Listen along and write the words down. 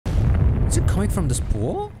Is it coming from this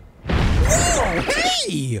pool? Whoa,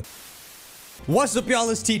 hey! What's up, y'all?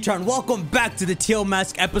 It's Teal, and welcome back to the Teal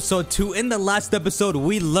Mask episode 2. In the last episode,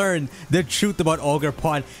 we learned the truth about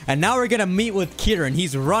Ogerpon, and now we're gonna meet with Kieran.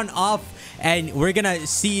 He's run off, and we're gonna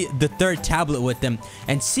see the third tablet with him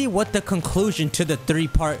and see what the conclusion to the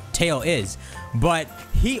three-part tale is. But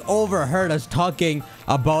he overheard us talking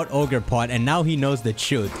about Ogerpon, and now he knows the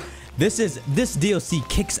truth. This DLC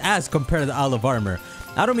kicks ass compared to the Isle of Armor.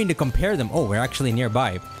 I don't mean to compare them. Oh, we're actually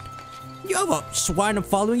nearby. You have a swine I'm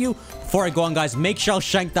following you? Before I go on, guys, make sure you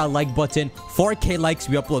shank that like button. 4K likes,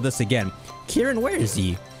 we upload this again. Kieran, where is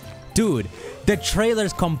he? Dude, the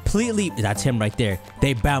trailer's completely... That's him right there.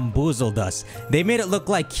 They bamboozled us. They made it look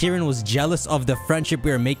like Kieran was jealous of the friendship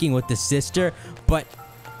we were making with his sister, but...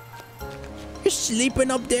 You're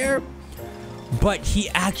sleeping up there? But he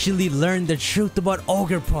actually learned the truth about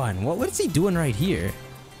Ogerpon. What is he doing right here?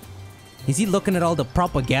 Is he looking at all the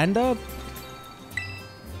propaganda?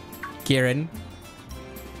 Kieran?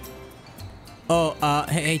 Oh,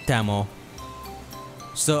 hey, Tamo.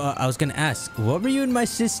 So, I was gonna ask, what were you and my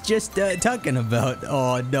sis just, talking about?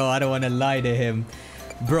 Oh, no, I don't want to lie to him.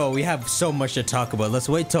 Bro, we have so much to talk about. Let's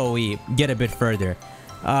wait till we get a bit further.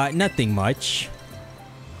 Nothing much.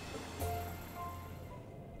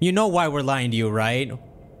 You know why we're lying to you, right?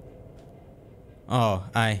 Oh,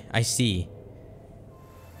 I see.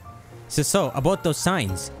 So, about those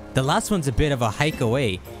signs. The last one's a bit of a hike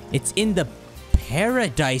away. It's in the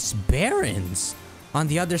Paradise Barrens on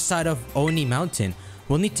the other side of Oni Mountain.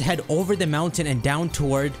 We'll need to head over the mountain and down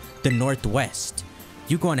toward the northwest.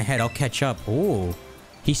 You go on ahead, I'll catch up. Oh,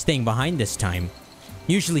 he's staying behind this time.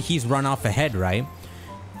 Usually he's run off ahead, right?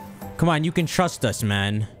 Come on, you can trust us,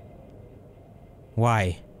 man.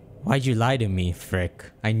 Why? Why'd you lie to me,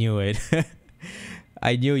 frick? I knew it.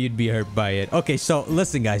 I knew you'd be hurt by it. Okay, so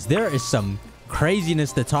listen, guys, there is some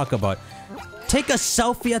craziness to talk about. Take a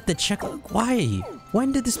selfie at the checkout. Why?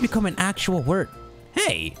 When did this become an actual word?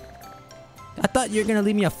 Hey, I thought you were gonna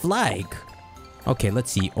leave me a flag. Okay, let's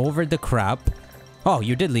see. Over the crap. Oh,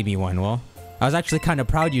 you did leave me one. Well, I was actually kind of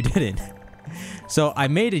proud you didn't. So I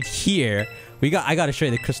made it here. I gotta show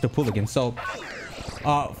you the crystal pool again. So,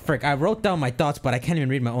 frick, I wrote down my thoughts, but I can't even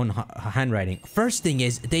read my own handwriting. First thing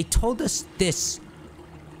is, they told us this.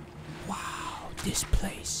 Wow, this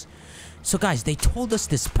place. So guys, they told us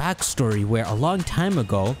this backstory where a long time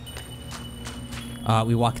ago,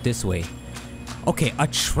 we walked this way. Okay, a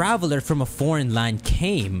traveler from a foreign land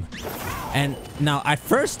came. And now at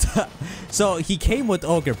first, so he came with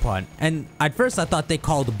Ogerpon. And at first I thought they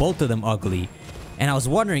called both of them ugly. And I was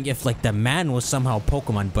wondering if like the man was somehow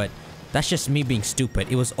Pokemon, but that's just me being stupid.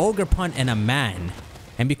 It was Ogerpon and a man.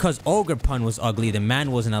 And because Ogerpon was ugly, the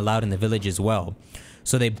man wasn't allowed in the village as well.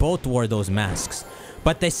 So they both wore those masks.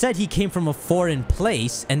 But they said he came from a foreign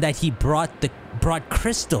place and that he brought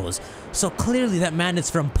crystals. So clearly that man is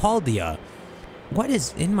from PALDEA. What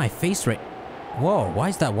is in my face right? Whoa, why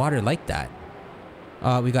is that water like that?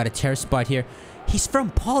 We got a tear spot here. He's from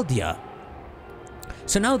PALDEA.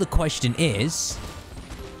 So now the question is...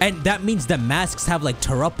 And that means the masks have like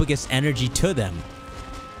Terupagus energy to them.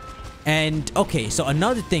 And okay, so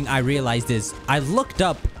another thing I realized is I looked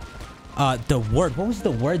up the word. What was the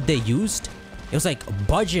word they used? It was like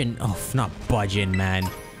budgin. Oh, not budgin, man.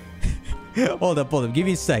 Hold up. Give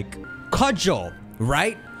me a sec. Cudgel,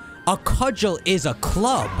 right? A cudgel is a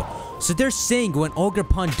club. So they're saying when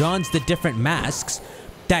Ogerpon dons the different masks,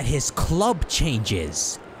 that his club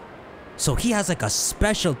changes. So he has like a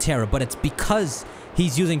special terror, but it's because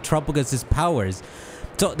he's using Terupagus' powers.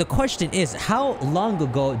 So the question is, how long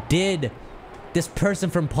ago did this person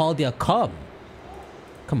from PALDEA come?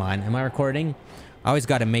 Come on, am I recording? I always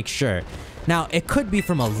gotta make sure. Now, it could be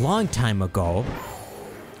from a long time ago.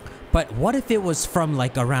 But what if it was from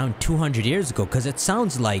like around 200 years ago? Because it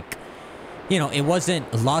sounds like, you know, it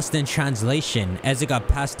wasn't lost in translation as it got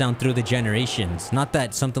passed down through the generations. Not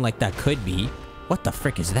that something like that could be. What the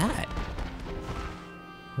frick is that?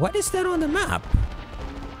 What is that on the map?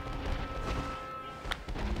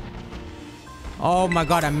 Oh my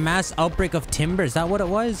god, a mass outbreak of timber. Is that what it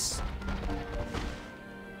was?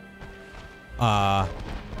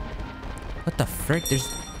 What the frick?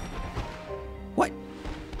 There's... What?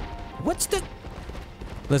 What's the...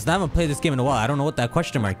 Listen, I haven't played this game in a while. I don't know what that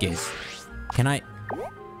question mark is. Can I...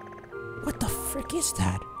 What the frick is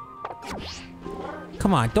that?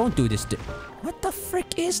 Come on, don't do this. What the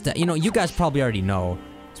frick is that? You know, you guys probably already know.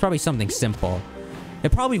 It's probably something simple.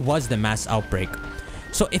 It probably was the mass outbreak.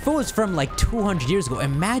 So if it was from like 200 years ago,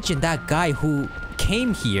 imagine that guy who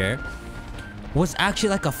came here was actually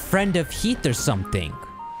like a friend of Heath or something.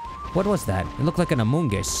 What was that? It looked like an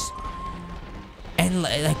Among Us. And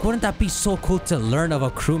like, wouldn't that be so cool to learn of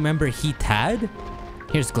a crew member he had?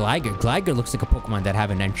 Here's Gligar. Gligar looks like a Pokemon that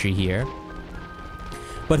have an entry here.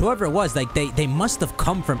 But whoever it was, like, they must have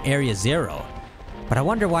come from Area 0. But I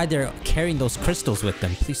wonder why they're carrying those crystals with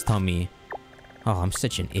them. Please tell me. Oh, I'm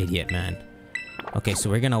such an idiot, man. Okay, so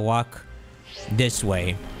we're gonna walk this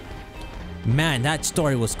way. Man, that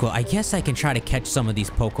story was cool. I guess I can try to catch some of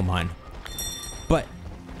these Pokemon. But,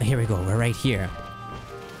 here we go. We're right here.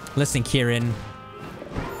 Listen, Kieran.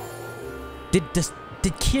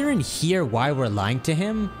 Did Kieran hear why we're lying to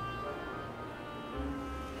him?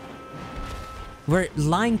 We're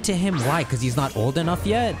lying to him. Why? Because he's not old enough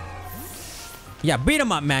yet? Yeah, beat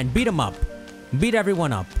him up, man. Beat him up. Beat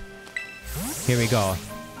everyone up. Here we go.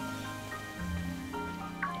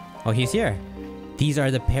 Oh, he's here. These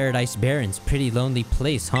are the Paradise Barrens. Pretty lonely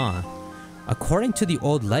place, huh? According to the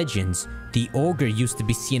old legends, the ogre used to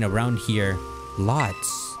be seen around here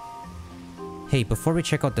lots. Hey, before we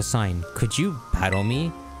check out the sign, could you battle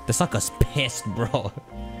me? The sucker's pissed, bro.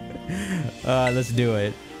 Let's do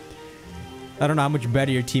it. I don't know how much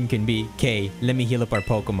better your team can be. Okay, let me heal up our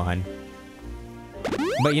Pokemon.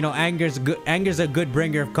 But you know, anger's good. Anger's a good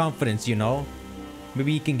bringer of confidence, you know?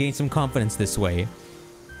 Maybe he can gain some confidence this way.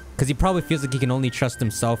 Because he probably feels like he can only trust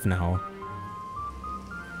himself now.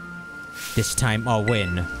 This time I'll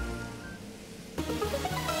win.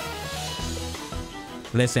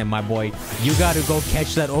 Listen, my boy. You gotta go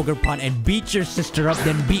catch that Ogerpon and beat your sister up,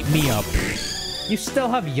 then beat me up. You still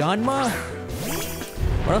have Yanma?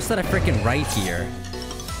 What else did I freaking write here?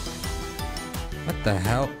 What the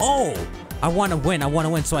hell? Oh! I want to win. I want to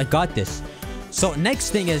win. So I got this. So next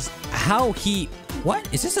thing is how he... What?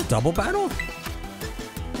 Is this a double battle?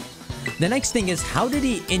 The next thing is how did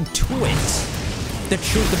he intuit the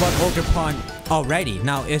truth about Ogerpon already?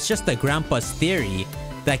 Now, it's just the grandpa's theory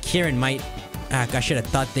that Kieran might... I should have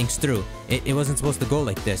thought things through. It wasn't supposed to go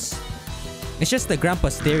like this. It's just the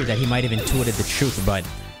grandpa's theory that he might have intuited the truth, but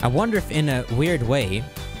I wonder if in a weird way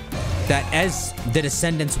that as the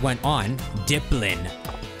descendants went on, Diplin,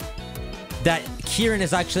 that Kieran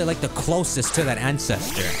is actually like the closest to that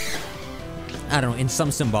ancestor. I don't know, in some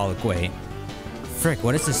symbolic way. Frick,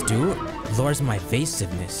 what does this do? Lowers my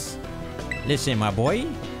evasiveness. Listen, my boy.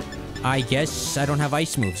 I guess I don't have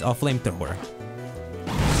ice moves. I'll flamethrower.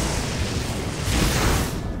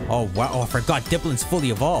 Oh, wow. Oh, I forgot Diplin's fully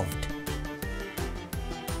evolved.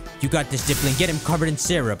 You got this, Diplin. Get him covered in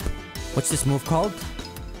syrup. What's this move called?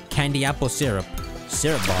 Candy apple syrup.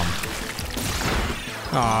 Syrup bomb.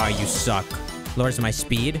 Aw, you suck. Lowers my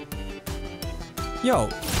speed. Yo,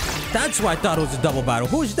 that's why I thought it was a double battle.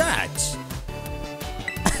 Who's that?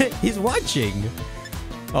 He's watching.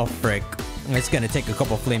 Oh, frick. It's gonna take a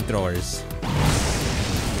couple flamethrowers.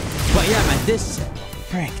 But yeah, man, this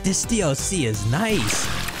DLC is nice.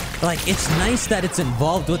 Like, it's nice that it's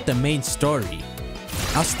involved with the main story.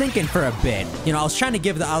 I was thinking for a bit. You know, I was trying to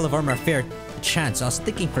give the Isle of Armor a fair chance. I was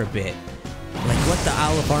thinking for a bit. Like, what the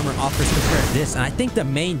Isle of Armor offers compared to this. And I think the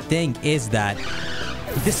main thing is that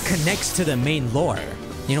this connects to the main lore.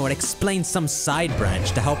 You know, it explains some side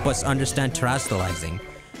branch to help us understand terrestrializing.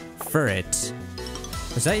 Furret.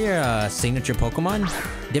 Was that your signature Pokemon?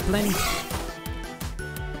 Diplin?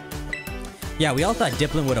 Yeah, we all thought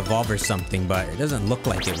Diplin would evolve or something, but it doesn't look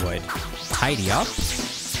like it would. Tidy up?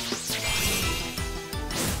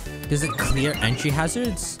 Does it clear entry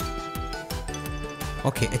hazards?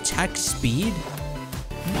 Okay, attack speed?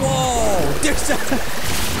 Whoa!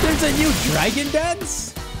 There's a new Dragon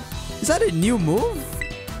Dance? Is that a new move?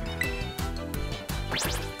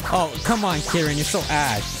 Oh, come on, Kieran, you're so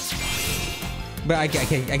ass. But I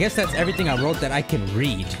guess that's everything I wrote that I can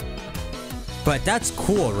read. But that's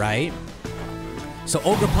cool, right? So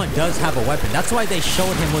Ogerpon does have a weapon. That's why they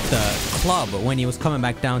showed him with the club when he was coming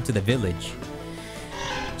back down to the village.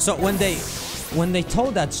 So when they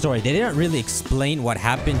told that story, they didn't really explain what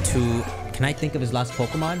happened to... Can I think of his last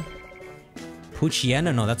Pokemon?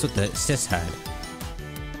 Puchiena? No, that's what the sis had.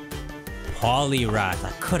 Poliwrath.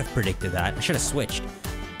 I could have predicted that. I should have switched.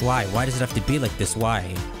 Why? Why does it have to be like this?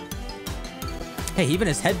 Why? Hey, even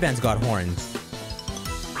his headband's got horns.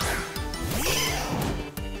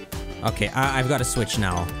 Okay, I've got to switch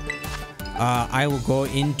now. I will go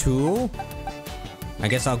into... I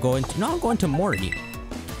guess I'll go into... No, I'll go into Morty.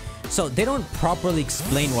 So, they don't properly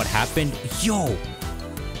explain what happened. Yo!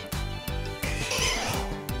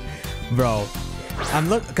 Bro.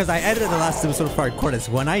 Because I edited the last episode before I recorded this.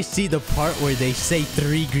 When I see the part where they say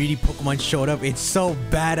 3 greedy Pokemon showed up, it's so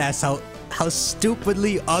badass how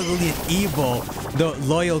stupidly ugly and evil the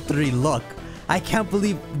loyal 3 look. I can't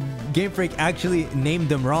believe Game Freak actually named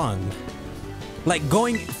them wrong. Like,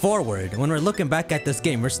 going forward, when we're looking back at this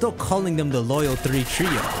game, we're still calling them the Loyal 3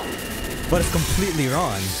 Trio. But it's completely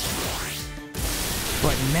wrong.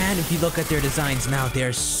 But man, if you look at their designs now,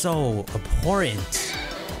 they're so abhorrent.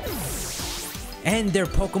 And they're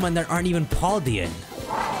Pokemon that aren't even Paldean.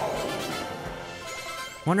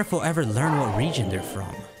 Wonder if we'll ever learn what region they're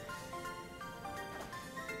from.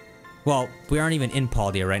 Well, we aren't even in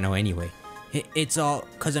Paldea right now anyway. It's all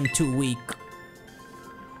because I'm too weak.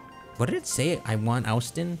 What did it say? I won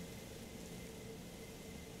Austin?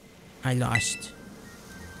 I lost.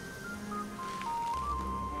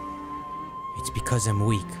 It's because I'm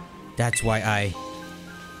weak. That's why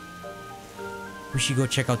we should go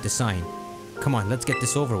check out the sign. Come on, let's get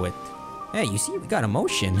this over with. Hey, you see, we got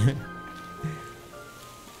emotion.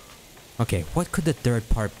 Okay, what could the third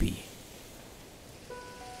part be?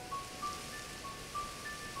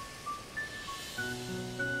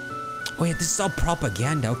 Oh yeah, this is all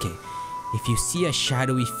propaganda. Okay. If you see a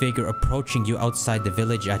shadowy figure approaching you outside the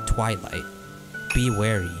village at twilight, be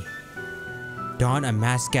wary. Don a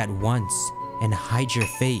mask at once and hide your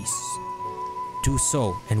face. Do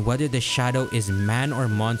so, and whether the shadow is man or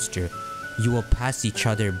monster, you will pass each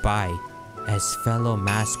other by as fellow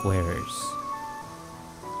mask wearers.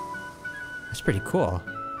 That's pretty cool.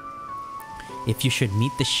 If you should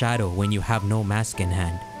meet the shadow when you have no mask in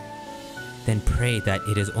hand, then pray that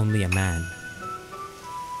it is only a man.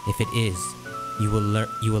 If it is, you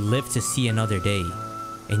will live to see another day,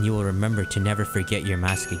 and you will remember to never forget your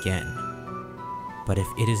mask again. But if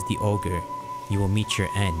it is the ogre, you will meet your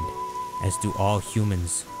end, as do all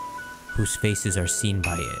humans whose faces are seen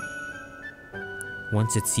by it.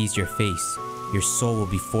 Once it sees your face, your soul will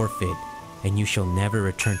be forfeit, and you shall never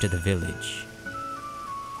return to the village.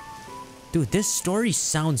 Dude, this story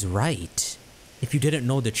sounds right. If you didn't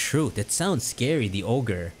know the truth, it sounds scary, the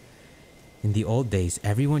ogre. In the old days,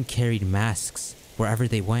 everyone carried masks wherever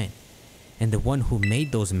they went. And the one who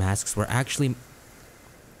made those masks were actually...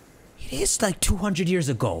 It is like 200 years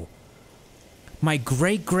ago. My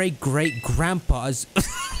great-great-great-grandpa's...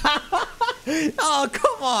 Oh,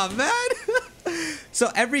 come on, man. So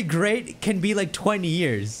every great can be like 20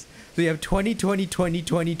 years. So you have 20, 20, 20,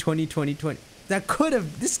 20, 20, 20, 20. That could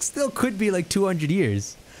have... This still could be like 200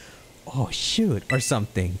 years. Oh, shoot. Or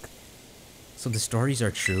something. So the stories are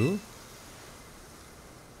true?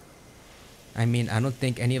 I mean, I don't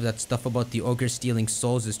think any of that stuff about the ogre stealing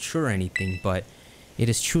souls is true or anything, but it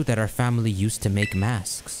is true that our family used to make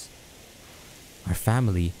masks. Our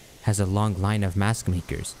family has a long line of mask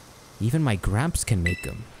makers. Even my gramps can make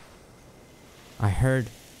them. I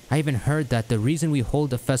even heard that the reason we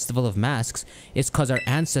hold a festival of masks is cause our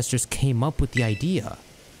ancestors came up with the idea.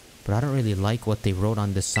 But I don't really like what they wrote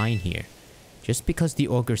on the sign here. Just because the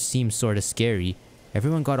ogre seems sorta scary,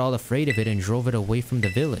 everyone got all afraid of it and drove it away from the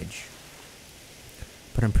village.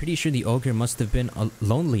 But I'm pretty sure the ogre must have been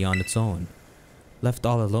lonely on its own. Left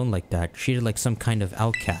all alone like that, treated like some kind of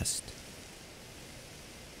outcast.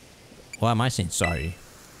 Why am I saying sorry?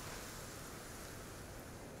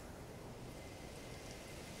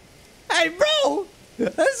 Hey bro!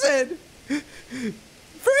 Listen!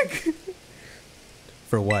 Frick!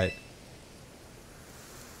 For what?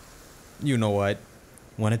 You know what?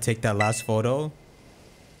 Wanna take that last photo?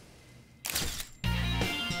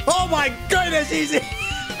 Oh my goodness, he's...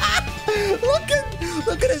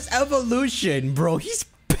 Look at his evolution, bro. He's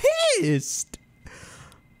pissed.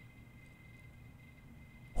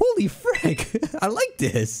 Holy frick. I like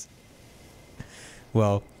this.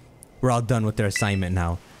 Well, we're all done with their assignment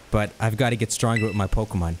now. But I've got to get stronger with my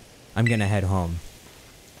Pokemon. I'm gonna head home.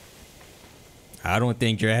 I don't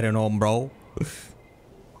think you're heading home, bro.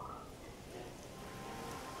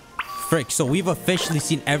 Frick, so we've officially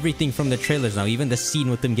seen everything from the trailers now. Even the scene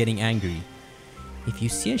with them getting angry. If you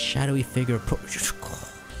see a shadowy figure approach... He's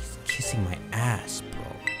kissing my ass, bro.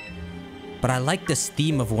 But I like this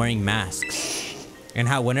theme of wearing masks. And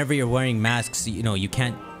how whenever you're wearing masks, you know, you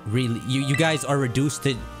can't really... You guys are reduced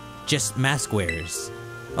to just mask wearers.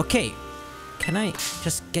 Okay, can I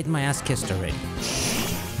just get my ass kissed already?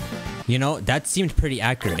 You know, that seemed pretty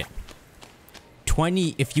accurate.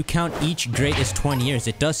 20, if you count each grade as 20 years,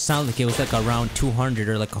 it does sound like it was like around 200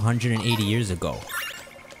 or like 180 years ago.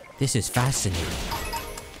 This is fascinating.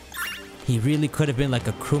 He really could have been like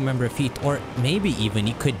a crew member of Heath, or maybe even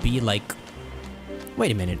he could be like...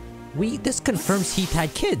 Wait a minute. This confirms Heath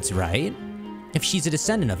had kids, right? If she's a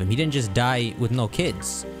descendant of him, he didn't just die with no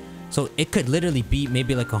kids. So it could literally be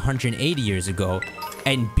maybe like 180 years ago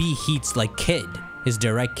and be Heath's like kid, his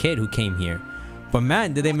direct kid who came here. But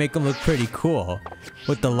man, did they make him look pretty cool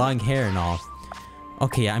with the long hair and all.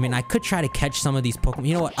 Okay, I mean, I could try to catch some of these Pokemon.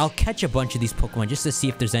 You know what? I'll catch a bunch of these Pokemon just to see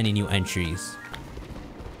if there's any new entries.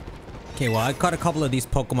 Okay, well, I caught a couple of these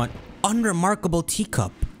Pokemon. Unremarkable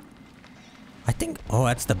teacup. I think... Oh,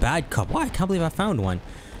 that's the bad cup. Wow, I can't believe I found one.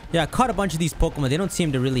 Yeah, I caught a bunch of these Pokemon. They don't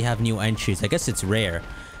seem to really have new entries. I guess it's rare.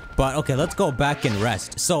 But, okay, let's go back and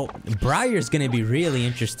rest. So, Briar's gonna be really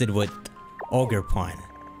interested with Ogerpon.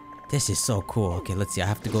 This is so cool. Okay, let's see. I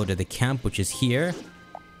have to go to the camp, which is here.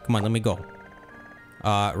 Come on, let me go.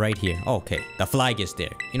 Right here. Oh, okay, the flag is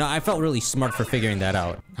there. You know, I felt really smart for figuring that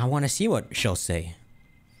out. I want to see what she'll say.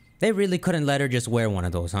 They really couldn't let her just wear one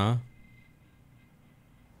of those, huh?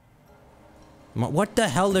 What the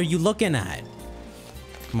hell are you looking at?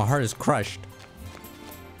 My heart is crushed.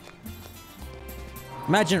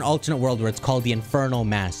 Imagine an alternate world where it's called the Infernal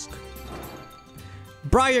Mask.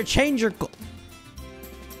 Briar, change your...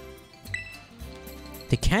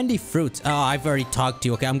 The candy fruits. Oh, I've already talked to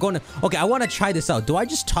you. Okay, I'm going to... Okay, I want to try this out. Do I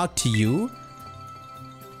just talk to you?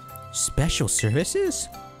 Special services?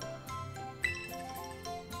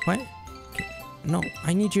 What? No,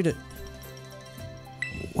 I need you to...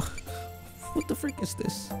 What the frick is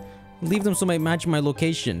this? Leave them so they match my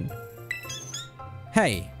location.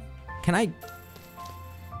 Hey, can I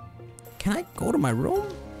go to my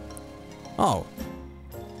room? Oh.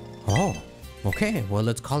 Oh, okay. Well,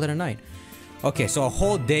 let's call it a night. Okay, so a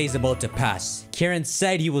whole day is about to pass. Kieran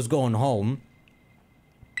said he was going home.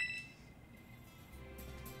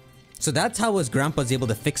 So that's how his grandpa's able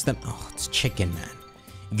to fix them. Oh, it's chicken, man.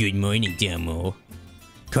 Good morning, Demo.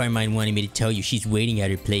 Carmine wanted me to tell you she's waiting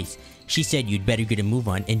at her place. She said you'd better get a move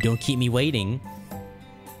on and don't keep me waiting.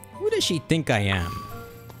 Who does she think I am?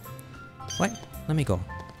 What? Let me go.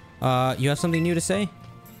 You have something new to say?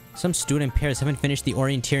 Some student pairs haven't finished the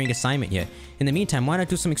orienteering assignment yet. In the meantime, why not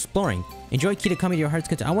do some exploring? Enjoy Kitakami to your heart's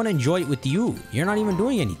content. I want to enjoy it with you. You're not even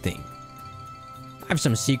doing anything. I have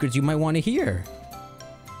some secrets you might want to hear.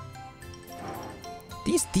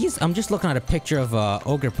 I'm just looking at a picture of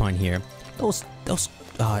Ogerpon here. Those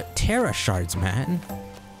Terra shards, man.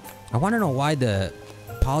 I want to know why the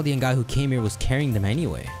PALDEA guy who came here was carrying them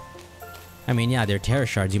anyway. I mean, yeah, they're Terra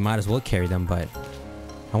shards. You might as well carry them, but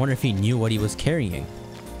I wonder if he knew what he was carrying.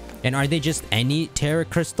 And are they just any Terra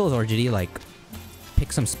crystals, or did he, like,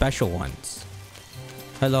 pick some special ones?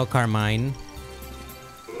 Hello, Carmine.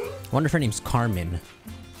 I wonder if her name's Carmen.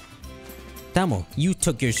 Tamo, you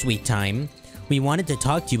took your sweet time. We wanted to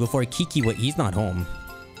talk to you before Kiki he's not home.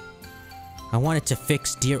 I wanted to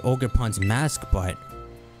fix dear Ogerpon's mask, but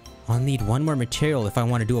I'll need one more material if I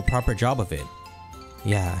want to do a proper job of it.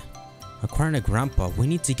 Yeah. According to Grandpa, we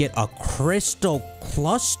need to get a crystal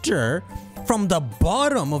cluster from the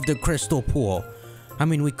bottom of the crystal pool. I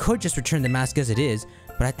mean, we could just return the mask as it is,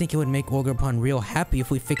 but I think it would make Ogerpon real happy if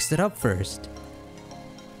we fixed it up first.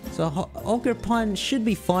 So Ogerpon should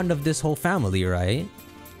be fond of this whole family, right?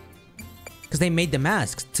 Because they made the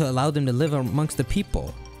masks to allow them to live amongst the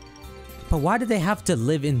people. But why did they have to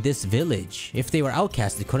live in this village? If they were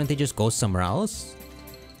outcasted, couldn't they just go somewhere else?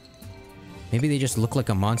 Maybe they just look like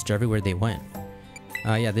a monster everywhere they went.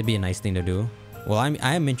 Yeah, that'd be a nice thing to do. Well,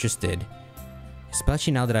 I am interested.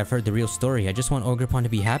 Especially now that I've heard the real story. I just want Ogerpon to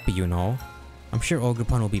be happy, you know? I'm sure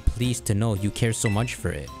Ogerpon will be pleased to know you care so much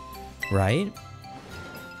for it. Right?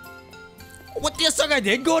 What the fuck? I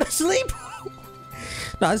did go to sleep?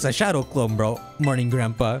 No, this is a shadow clone, bro. Morning,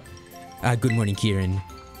 Grandpa. Good morning, Kieran.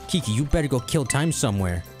 Kiki, you better go kill time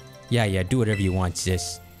somewhere. Yeah, do whatever you want,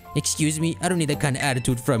 sis. Excuse me, I don't need that kind of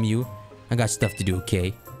attitude from you. I got stuff to do,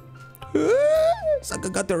 okay? Sucker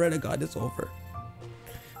got the renegade, it's over.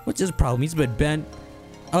 What's his problem? He's been bent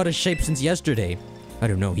out of shape since yesterday. I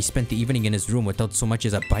don't know, he spent the evening in his room without so much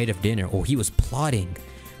as a bite of dinner. Oh, he was plotting.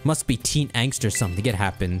 Must be teen angst or something, it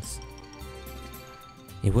happens.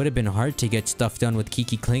 It would have been hard to get stuff done with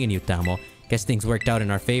Kiki clinging you, Tamo. Guess things worked out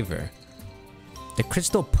in our favor. The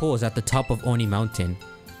crystal pool is at the top of Oni Mountain.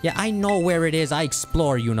 Yeah, I know where it is. I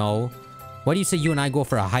explore, you know. Why do you say you and I go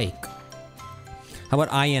for a hike? How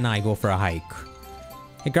about I and I go for a hike?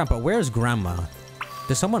 Hey, Grandpa, where's Grandma?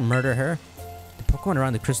 Did someone murder her? The Pokemon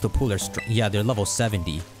around the crystal pool are strong. Yeah, they're level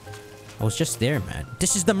 70. I was just there, man.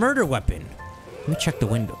 This is the murder weapon. Let me check the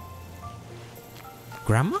window.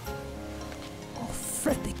 Grandma? Oh,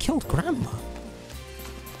 Fred, they killed Grandma.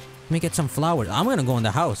 Let me get some flowers. I'm gonna go in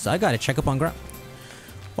the house. I gotta check up on Grandma.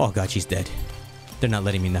 Oh god, she's dead. They're not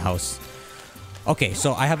letting me in the house. Okay,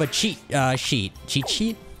 so I have a cheat sheet. Cheat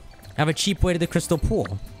sheet? I have a cheap way to the crystal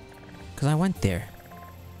pool. Because I went there.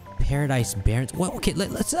 Paradise Barrens. Well, okay,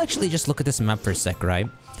 let's actually just look at this map for a sec, right?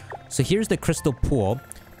 So here's the crystal pool.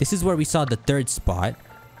 This is where we saw the third spot.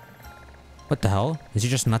 What the hell? Is there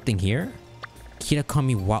just nothing here?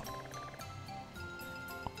 Kitakami, wow.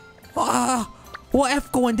 Well,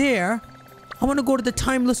 F going there. I want to go to the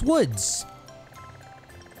Timeless Woods.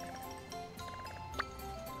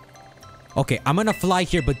 Okay, I'm gonna fly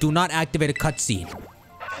here, but do not activate a cutscene.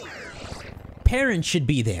 Parent should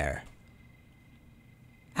be there.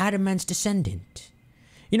 Adamant's descendant.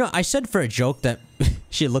 You know, I said for a joke that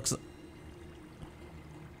she looks...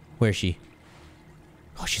 Where is she?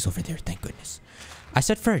 Oh, she's over there. Thank goodness. I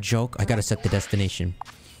said for a joke, I gotta set the destination.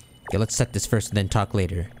 Okay, let's set this first and then talk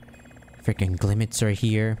later. Freaking glimmets are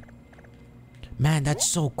here. Man, that's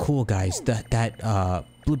so cool, guys. That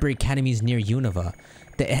Blueberry Academy is near Unova.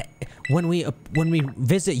 When we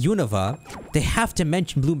visit Unova, they have to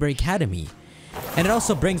mention Blueberry Academy. And it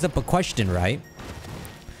also brings up a question, right?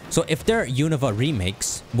 So if they're Unova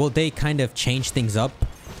remakes, will they kind of change things up?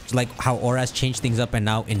 Like how Auras changed things up and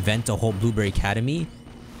now invent a whole Blueberry Academy?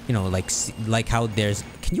 You know, like how there's...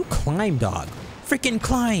 Can you climb, dog? Freaking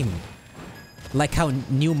climb! Like how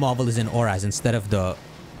New Marvel is in Auras instead of the...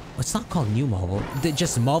 It's not called New Marvel.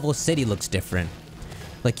 Just Marvel City looks different.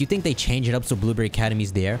 Like, you think they change it up so Blueberry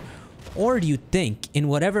Academy's there? Or do you think, in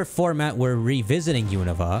whatever format we're revisiting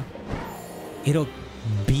Unova, it'll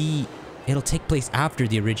take place after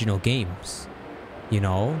the original games? You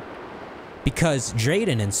know? Because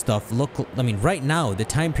Drayden and stuff look... I mean, right now, the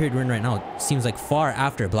time period we're in right now seems like far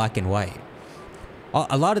after Black and White.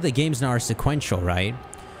 A lot of the games now are sequential, right?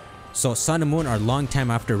 So Sun and Moon are long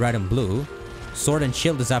time after Red and Blue. Sword and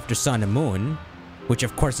Shield is after Sun and Moon, which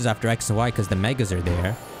of course is after X and Y because the Megas are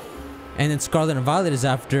there. And then Scarlet and Violet is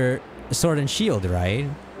after Sword and Shield, right?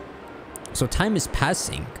 So time is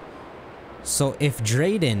passing. So if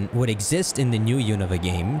Drayden would exist in the new Unova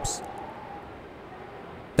games,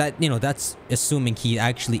 that, you know, that's assuming he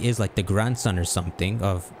actually is like the grandson or something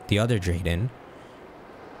of the other Drayden.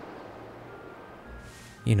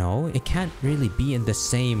 You know, it can't really be in the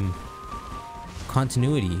same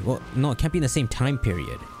continuity. Well, no, it can't be in the same time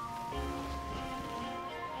period.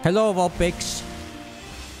 Hello, Vulpix.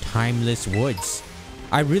 Timeless Woods.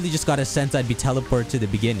 I really just got a sense I'd be teleported to the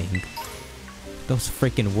beginning. Those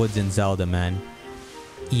freaking woods in Zelda, man.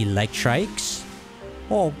 Electrikes?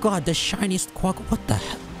 Oh god, the shiniest quack. What the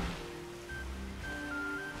hell?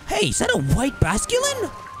 Hey, is that a white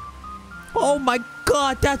Basculin? Oh my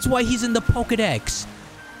god, that's why he's in the Pokedex.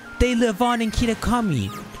 They live on in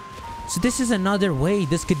Kitakami. So this is another way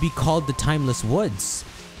this could be called the Timeless Woods.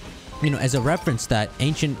 You know, as a reference that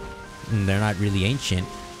ancient... They're not really ancient,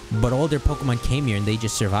 but older Pokemon came here and they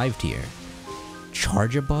just survived here.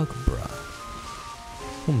 Charjabug? Bruh.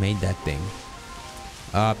 Who made that thing?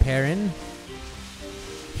 Perrin?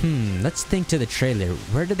 Let's think to the trailer.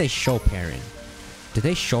 Where did they show Perrin? Did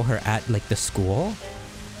they show her at, like, the school?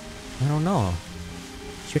 I don't know.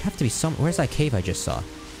 She would have to be some... Where's that cave I just saw? Are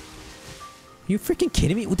you freaking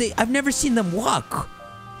kidding me? I've never seen them walk.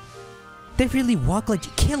 They really walk like...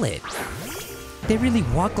 Kill it. They really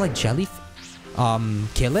walk like jelly...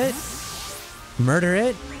 Kill it? Murder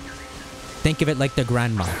it? Think of it like the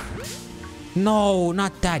grandma. No,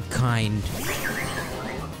 not that kind.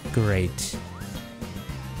 Great.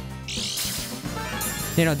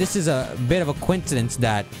 You know, this is a bit of a coincidence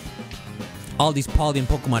that all these Paldean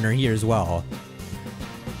Pokemon are here as well.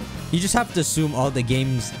 You just have to assume all the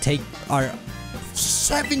games are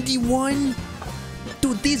 71?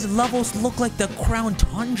 Dude, these levels look like the Crown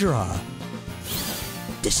Tundra.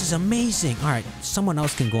 This is amazing. Alright, someone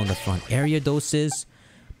else can go in the front. Area doses.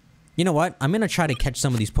 You know what? I'm gonna try to catch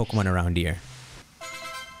some of these Pokemon around here.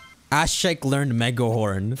 Ashek learned Mega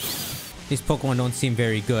Horn. These Pokemon don't seem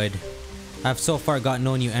very good. I've so far got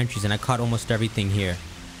no new entries and I caught almost everything here.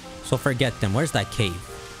 So forget them. Where's that cave?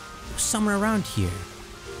 Somewhere around here.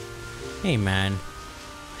 Hey man.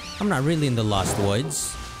 I'm not really in the Lost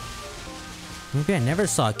Woods. Maybe I never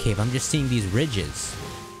saw a cave. I'm just seeing these ridges.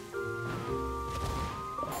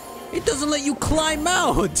 It doesn't let you climb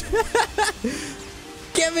out!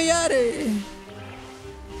 Get me out of here!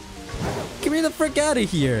 Get me the frick out of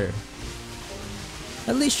here!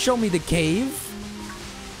 At least show me the cave.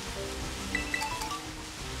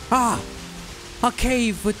 Ah! A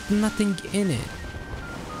cave with nothing in it.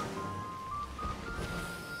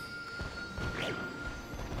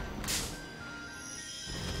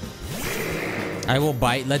 I will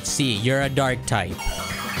bite. Let's see. You're a dark type.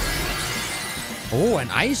 Oh, an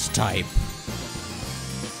ice type.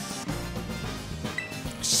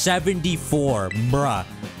 74. Bruh.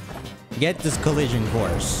 Get this collision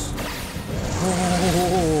course.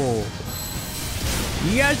 Oh.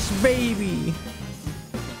 Yes, baby.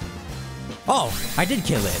 Oh, I did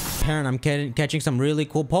kill it. Parent, I'm catching some really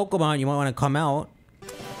cool Pokemon. You might want to come out.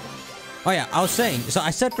 Oh yeah, I was saying. So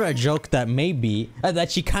I said for a joke that maybe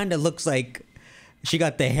that she kind of looks like she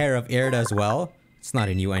got the hair of Erda as well. It's not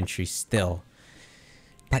a new entry still.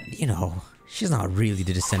 But, you know, she's not really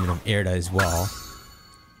the descendant of Erda as well.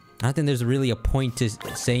 I don't think there's really a point to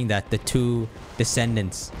saying that the two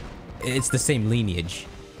descendants, it's the same lineage.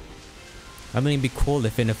 I mean, it'd be cool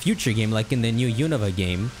if in a future game, like in the new Unova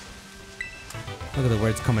game, look at the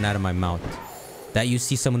words coming out of my mouth, that you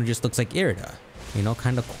see someone who just looks like Irida. You know,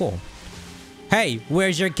 kind of cool. Hey,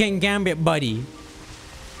 where's your King Gambit buddy?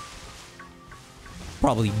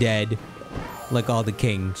 Probably dead, like all the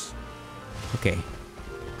kings. Okay,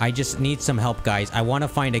 I just need some help, guys. I want to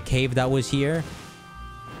find a cave that was here.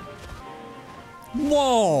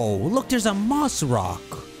 Whoa! Look, there's a moss rock.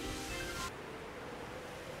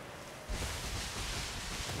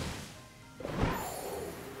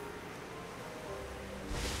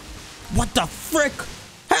 What the frick?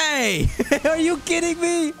 Hey! Are you kidding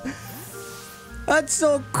me? That's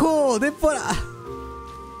so cool. They put a...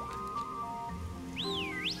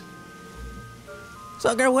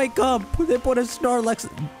 Sucker, wake up! They put a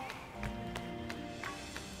Snorlax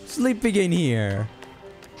sleeping in here.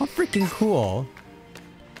 How freaking cool.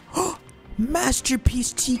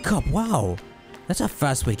 Masterpiece teacup. Wow. That's a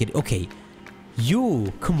fast way to get... Okay.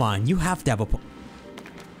 You, come on. You have to have a...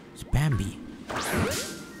 It's Bambi.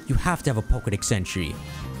 You have to have a Pokedex entry.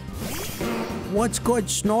 What's good,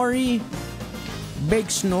 Snorri? Big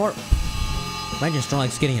Snor... Imagine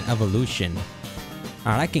Snorlax getting an evolution.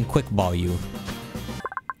 Alright, I can quick ball you.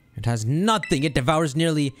 It has nothing. It devours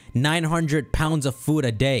nearly 900 pounds of food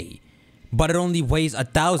a day. But it only weighs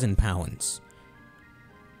 1,000 pounds.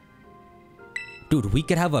 Dude, we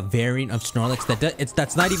could have a variant of Snorlax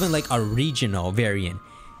that's not even like a regional variant.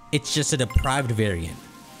 It's just a deprived variant.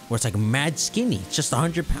 Where it's like mad skinny. It's just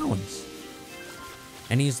 100 pounds.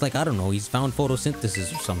 And he's like, I don't know, he's found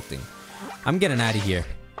photosynthesis or something. I'm getting out of here.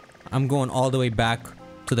 I'm going all the way back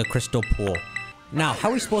to the crystal pool. Now, how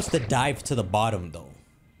are we supposed to dive to the bottom though?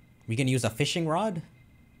 We gonna use a fishing rod?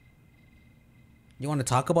 You want to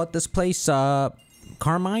talk about this place,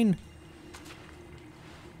 Carmine?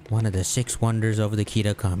 One of the 6 wonders of the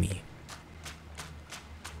Kitakami.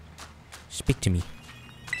 Speak to me.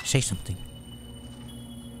 Say something.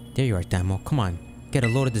 There you are, Damo. Come on. Get a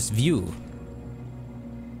load of this view.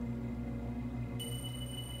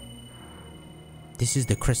 This is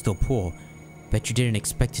the crystal pool. Bet you didn't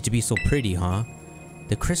expect it to be so pretty, huh?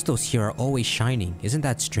 The crystals here are always shining. Isn't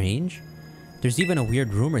that strange? There's even a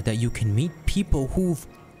weird rumor that you can meet people who've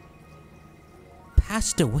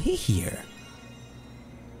passed away here.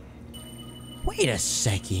 Wait a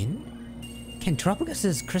second. Can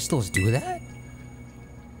Tropicus's crystals do that?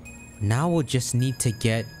 Now we'll just need to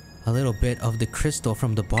get a little bit of the crystal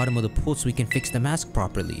from the bottom of the pool so we can fix the mask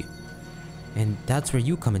properly. And that's where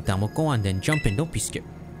you come in, Damo. Go on then, jump in, don't be scared.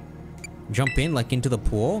 Jump in, like into the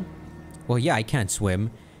pool? Well, yeah, I can't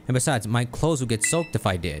swim. And besides, my clothes would get soaked if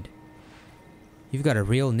I did. You've got a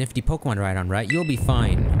real nifty Pokemon to ride on, right? You'll be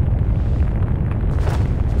fine.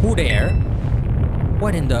 Who there?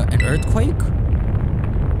 What, an earthquake?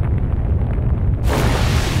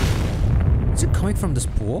 Is it coming from this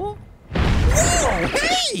pool? Whoa!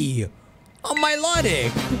 Hey! Oh,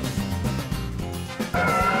 Milotic!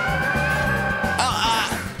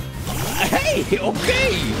 Hey!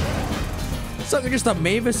 Okay! So just a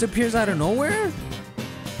Mavis appears out of nowhere?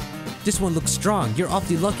 This one looks strong. You're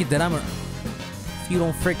awfully lucky that I'm a... You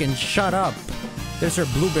don't freaking shut up. There's her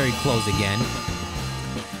blueberry clothes again.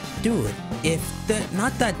 Dude, if the...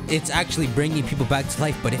 Not that it's actually bringing people back to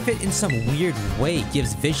life, but if it in some weird way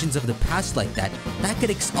gives visions of the past like that, that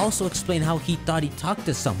could also explain how he thought he talked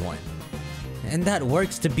to someone. And that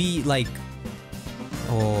works to be like...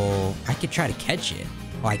 Oh, I could try to catch it.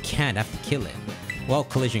 Oh, I can't. I have to kill it. Well,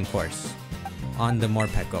 collision course. On the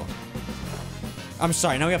Morpeko. I'm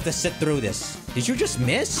sorry, now we have to sit through this. Did you just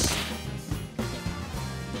miss?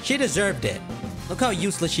 She deserved it. Look how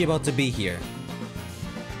useless she's about to be here.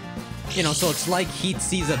 You know, so it's like he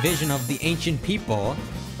sees a vision of the ancient people,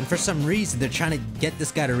 and for some reason they're trying to get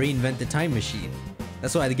this guy to reinvent the time machine.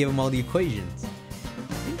 That's why they give him all the equations.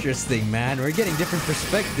 Interesting, man. We're getting different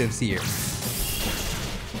perspectives here.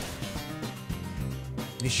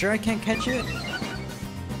 You sure I can't catch it?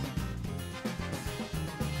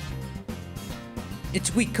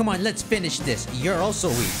 It's weak. Come on, let's finish this. You're also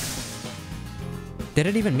weak. Did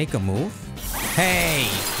it even make a move? Hey!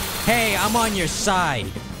 Hey, I'm on your side.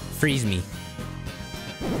 Freeze me.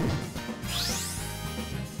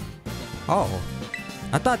 Oh.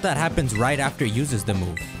 I thought that happens right after it uses the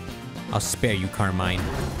move. I'll spare you, Carmine.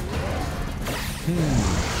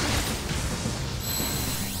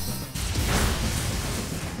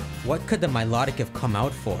 What could the Milotic have come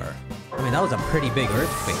out for? I mean, that was a pretty big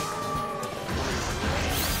earthquake.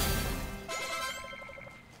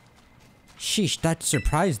 Sheesh, that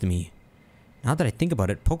surprised me. Now that I think about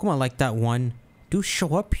it, Pokemon like that one do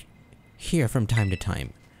show up here from time to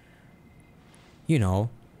time. You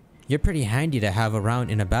know, you're pretty handy to have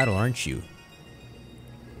around in a battle, aren't you?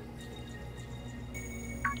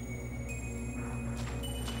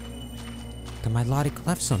 The melodic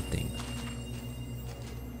left something.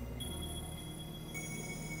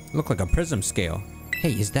 Look like a prism scale.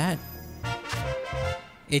 Hey, is that?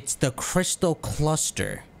 It's the crystal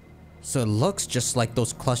cluster. So it looks just like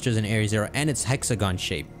those clusters in Ares Zero, and it's hexagon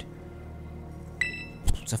shaped.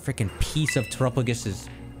 It's a freaking piece of Teropagus's.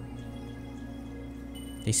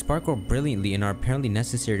 They sparkle brilliantly and are apparently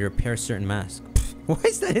necessary to repair certain masks. Why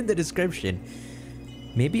is that in the description?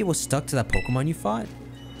 Maybe it was stuck to that Pokemon you fought?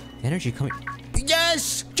 The energy coming...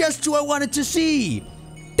 Yes! Just who I wanted to see!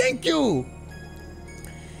 Thank you!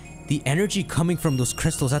 The energy coming from those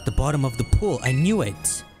crystals at the bottom of the pool. I knew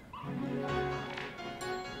it.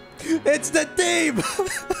 It's the team!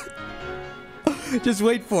 Just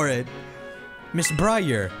wait for it. Miss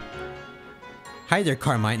Briar. Hi there,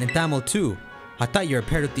 Carmine, and Thamel too. I thought you were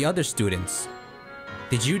paired with the other students.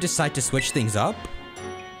 Did you decide to switch things up?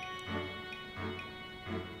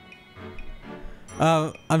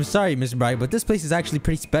 I'm sorry, Miss Briar, but this place is actually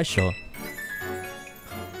pretty special.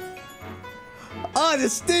 Oh,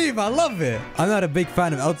 this Steve, I love it! I'm not a big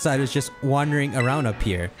fan of outsiders just wandering around up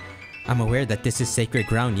here. I'm aware that this is sacred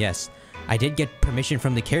ground, yes. I did get permission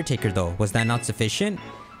from the caretaker though. Was that not sufficient?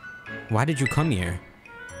 Why did you come here?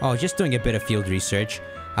 Oh, just doing a bit of field research.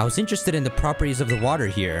 I was interested in the properties of the water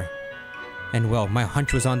here. And well, my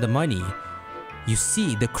hunch was on the money. You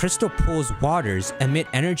see, the crystal pool's waters emit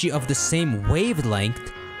energy of the same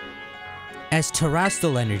wavelength as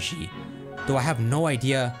terrestrial energy. Though I have no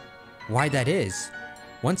idea why that is.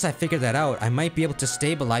 Once I figure that out, I might be able to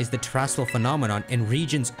stabilize the terrestrial phenomenon in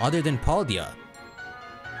regions other than Paldea.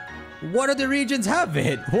 What other regions have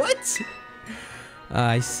it? What?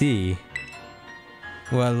 I see.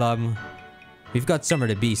 Well, we've got somewhere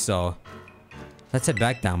to be, so let's head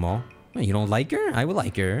back, Damo. You don't like her? I would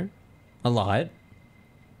like her. A lot.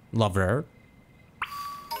 Love her.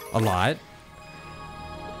 A lot.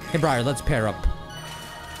 Hey, Briar, let's pair up.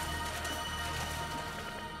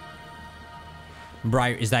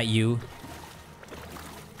 Briar, is that you?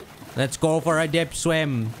 Let's go for a dip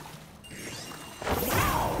swim.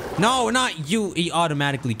 No, not you. He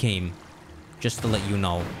automatically came. Just to let you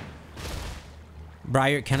know.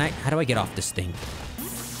 Briar, can I... How do I get off this thing?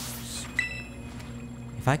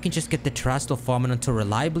 If I can just get the terrestrial phenomenon to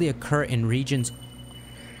reliably occur in regions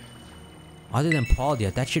other than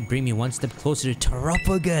Paldea, that should bring me one step closer to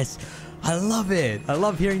Teropagus. I love it. I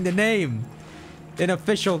love hearing the name in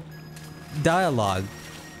official dialogue.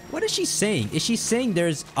 What is she saying? Is she saying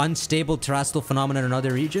there's unstable terrestrial phenomena in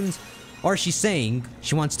other regions? Or is she saying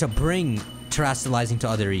she wants to bring terrestrializing to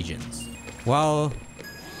other regions? Well,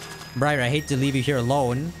 Briar, I hate to leave you here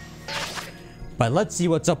alone, but let's see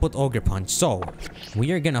what's up with Ogerpon. So,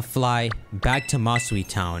 we are gonna fly back to Masui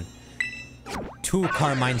Town to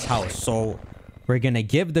Carmine's house. So, we're gonna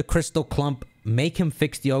give the crystal clump, make him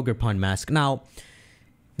fix the Ogerpon mask. Now,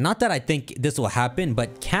 not that I think this will happen,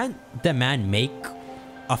 but can't the man make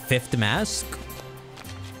a 5th mask?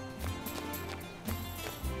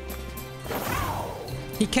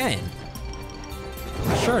 He can.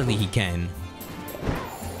 Surely he can.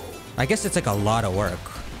 I guess it's like a lot of work.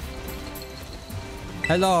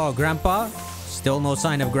 Hello, Grandpa. Still no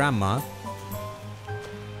sign of Grandma.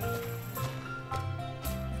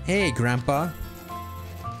 Hey, Grandpa.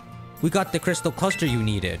 We got the crystal cluster you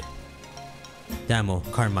needed. Damo,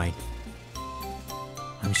 Carmine.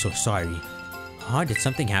 I'm so sorry. Huh? Did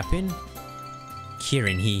something happen?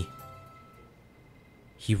 Kieran, he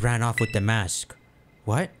ran off with the mask.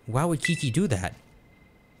 What? Why would Kiki do that?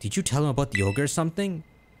 Did you tell him about the ogre or something?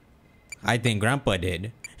 I think Grandpa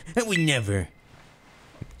did. We never.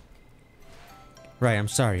 Right, I'm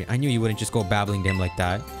sorry. I knew you wouldn't just go babbling to him like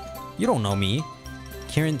that. You don't know me.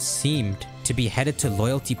 Kieran seemed to be headed to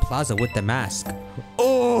Loyalty Plaza with the mask.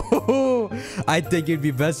 Oh! I think it'd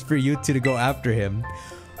be best for you two to go after him.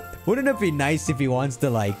 Wouldn't it be nice if he wants to,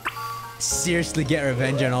 like, seriously get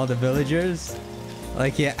revenge on all the villagers?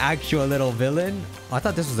 Like, an actual little villain? Oh, I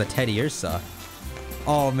thought this was a Teddy Ursa.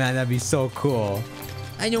 Oh man, that'd be so cool.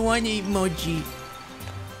 I don't want to eat mochi.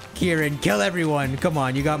 Kieran, kill everyone. Come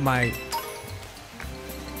on, you got my...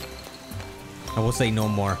 I will say no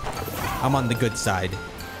more. I'm on the good side.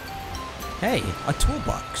 Hey, a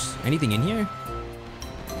toolbox. Anything in here?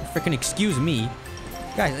 Freaking excuse me.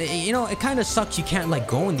 Guys, you know, it kind of sucks you can't, like,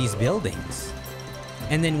 go in these buildings.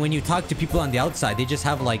 And then when you talk to people on the outside, they just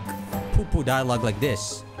have, like, poo-poo dialogue like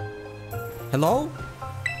this. Hello?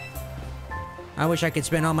 I wish I could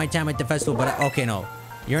spend all my time at the festival, but okay, no.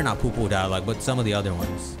 You're not poo-poo dialogue, but some of the other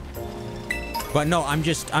ones. But no, I'm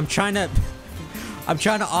trying to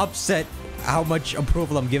offset how much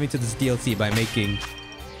approval I'm giving to this DLC by making,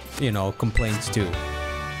 you know, complaints too.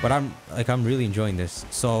 But I'm really enjoying this.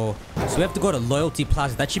 So we have to go to Loyalty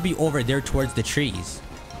Plaza. That should be over there towards the trees.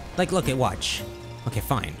 Like, look at, watch. Okay,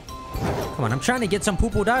 fine. Come on, I'm trying to get some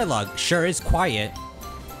poo-poo dialogue. Sure is quiet.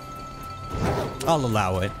 I'll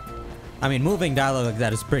allow it. I mean, moving dialogue like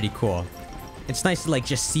that is pretty cool. It's nice to like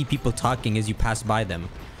just see people talking as you pass by them.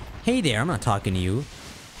 Hey there, I'm not talking to you.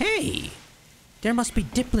 Hey! There must be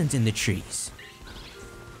diplins in the trees.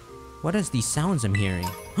 What is these sounds I'm hearing?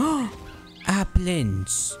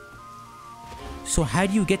 Applins. So how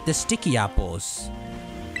do you get the sticky apples?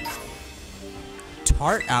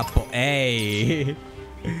 Tart apple. Hey.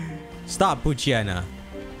 Stop, Puchiana.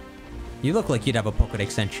 You look like you'd have a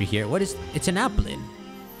Pokédex entry here. What is... It's an applin.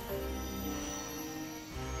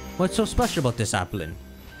 What's so special about this applin?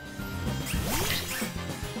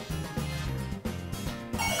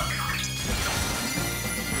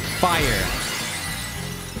 Fire.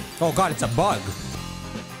 Oh god, it's a bug.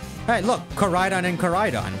 Hey, look. Koraidon and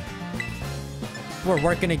Koraidon. We're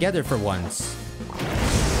working together for once.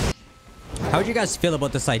 How would you guys feel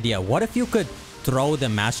about this idea? What if you could throw the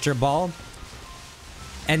Master Ball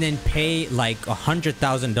and then pay like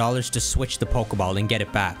 $100,000 to switch the Pokeball and get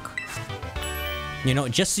it back? You know,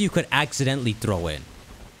 just so you could accidentally throw it.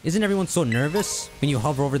 Isn't everyone so nervous when you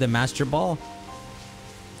hover over the Master Ball?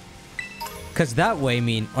 Because that way, I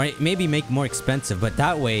mean, or maybe make more expensive, but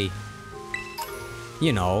that way,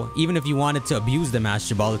 you know, even if you wanted to abuse the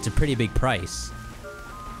Master Ball, it's a pretty big price.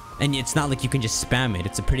 And it's not like you can just spam it.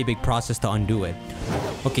 It's a pretty big process to undo it.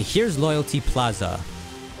 Okay, here's Loyalty Plaza.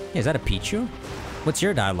 Hey, is that a Pichu? What's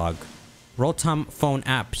your dialogue? Rotom phone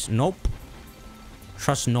apps. Nope.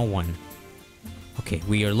 Trust no one. Okay,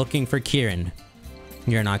 we are looking for Kieran.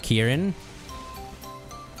 You're not Kieran?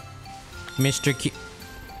 Mr.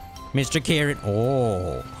 Kieran.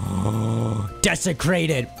 Oh.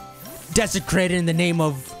 Desecrated. Desecrated in the name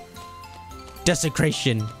of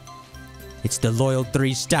desecration. It's the Loyal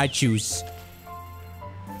 3 statues.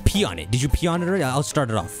 Pee on it. Did you pee on it already? I'll start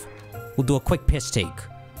it off. We'll do a quick piss take.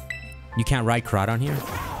 You can't ride Koraidon here?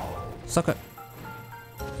 Suck it.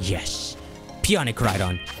 Yes. Pee on it,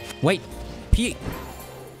 Koraidon. Wait. Pee.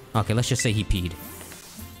 Okay, let's just say he peed.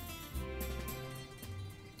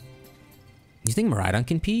 You think Miraidon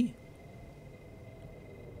can pee?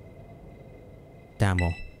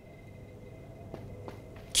 Damo.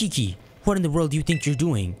 Kiki, what in the world do you think you're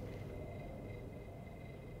doing?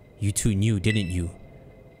 You two knew, didn't you?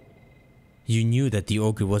 You knew that the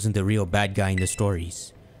ogre wasn't the real bad guy in the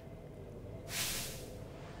stories.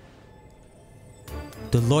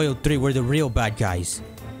 The Loyal 3 were the real bad guys.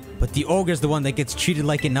 But the ogre's the one that gets treated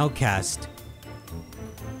like an outcast.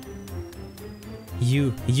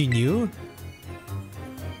 You knew?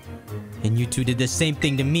 And you two did the same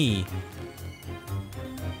thing to me.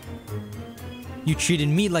 You treated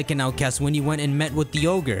me like an outcast when you went and met with the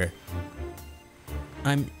ogre.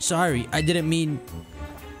 I'm sorry, I didn't mean...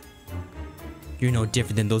 You're no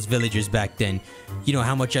different than those villagers back then. You know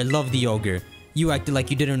how much I love the ogre. You acted like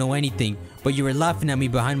you didn't know anything, but you were laughing at me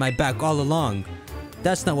behind my back all along.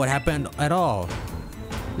 That's not what happened at all.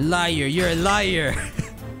 Liar, you're a liar.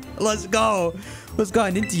 Let's go. What's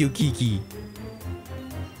gotten into you, Kiki?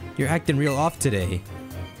 You're acting real off today.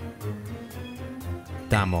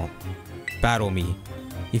 Damo, battle me.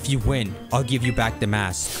 If you win, I'll give you back the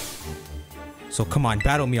mask. So come on,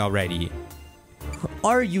 battle me already.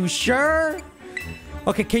 Are you sure?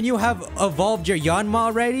 Okay, can you have evolved your Yanma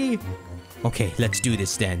already? Okay, let's do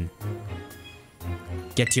this then.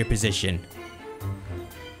 Get to your position.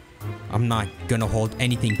 I'm not gonna hold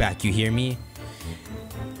anything back, you hear me?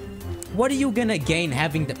 What are you gonna gain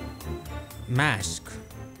having the mask?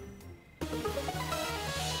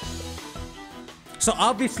 So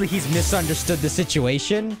obviously he's misunderstood the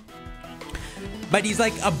situation. But he's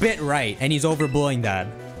like a bit right, and he's overblowing that.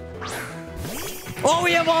 Oh,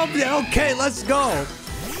 we evolved it! Okay, let's go!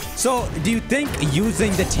 So, do you think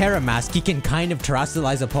using the Terra Mask, he can kind of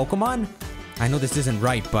terrestrialize a Pokemon? I know this isn't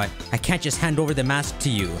right, but I can't just hand over the mask to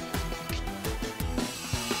you.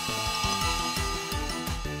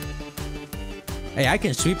 Hey, I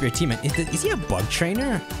can sweep your team. Is he a bug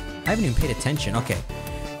trainer? I haven't even paid attention. Okay.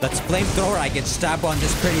 Let's flamethrower. I get stabbed on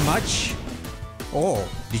this pretty much. Oh,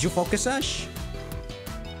 did you focus, Ash?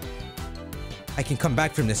 I can come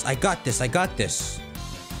back from this. I got this. I got this.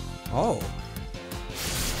 Oh.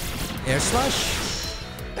 Air Slush?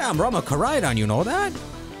 Damn, bro, I'm a Koraidon, you know that?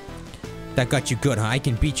 That got you good, huh? I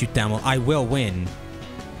can beat you, Damo. I will win.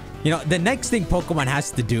 You know, the next thing Pokemon has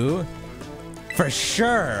to do, for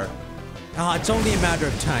sure, Ah, it's only a matter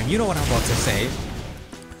of time. You know what I'm about to say.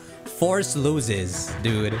 Force loses,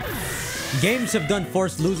 dude. Games have done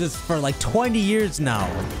force loses for like 20 years now.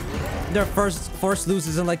 Their first force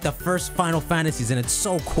loses in like the first Final Fantasies, and it's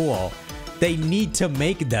so cool. They need to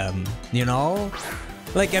make them, you know?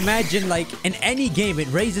 Like, imagine, like, in any game, it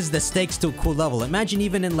raises the stakes to a cool level. Imagine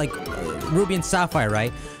even in, like, Ruby and Sapphire,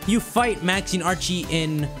 right? You fight Maxie and Archie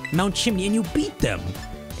in Mount Chimney, and you beat them.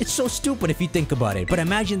 It's so stupid if you think about it. But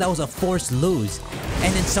imagine that was a forced lose,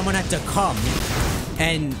 and then someone had to come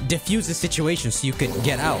and defuse the situation so you could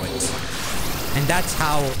get out. And that's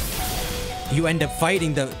how you end up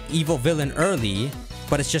fighting the evil villain early,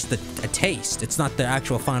 but it's just a taste. It's not the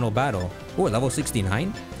actual final battle. Oh, level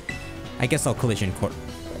 69? I guess I'll collision court.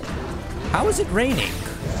 How is it raining?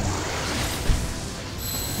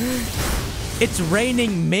 It's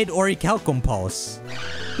raining mid Orichalcum Pulse.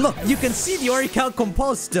 Look, you can see the Orichalcum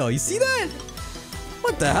Pulse still. You see that?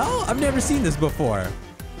 What the hell? I've never seen this before.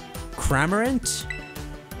 Cramorant?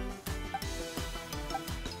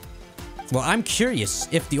 Well, I'm curious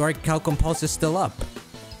if the Orichalcum Pulse is still up.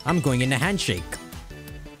 I'm going into Handshake.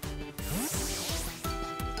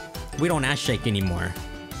 We don't ass shake anymore.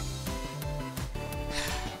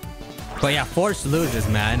 But yeah, forced loses,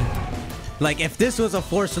 man. Like, if this was a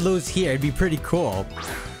forced lose here, it'd be pretty cool.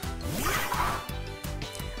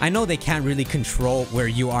 I know they can't really control where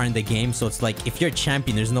you are in the game, so it's like, if you're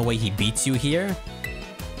champion, there's no way he beats you here.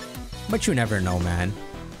 But you never know, man.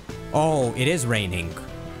 Oh, it is raining.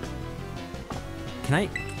 Can I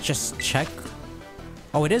just check?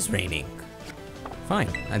 Oh, it is raining. Fine.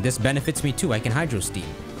 And this benefits me too. I can Hydro Steam.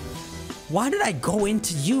 Why did I go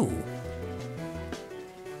into you?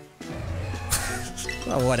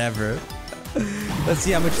 Oh, whatever. Let's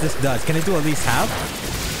see how much this does. Can I do at least half?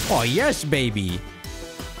 Oh, yes, baby.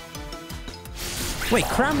 Wait,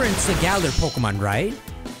 Cramorant's the Galar Pokemon, right?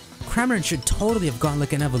 Cramorant should totally have gone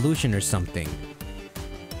like an evolution or something.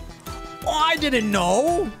 Oh, I didn't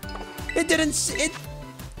know. It didn't say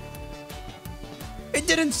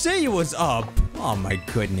it was up. Oh my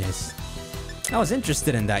goodness. I was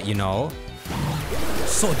interested in that, you know.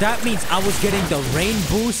 So that means I was getting the rain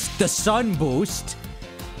boost, the sun boost,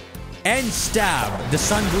 and stab. The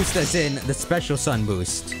sun boost as in the special sun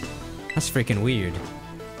boost. That's freaking weird.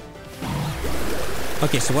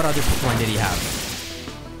 Okay, so what other Pokemon did he have?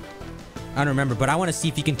 I don't remember, but I want to see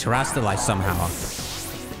if he can terrestrialize somehow.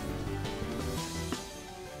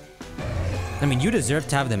 I mean, you deserve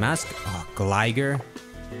to have the mask. Oh, Gligar.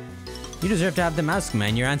 You deserve to have the mask,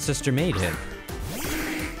 man. Your ancestor made it.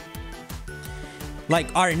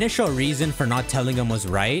 Like, our initial reason for not telling him was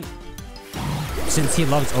right. Since he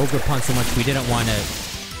loves Ogerpon so much, we didn't want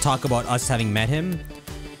to talk about us having met him.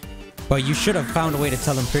 But you should have found a way to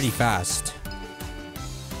tell him pretty fast.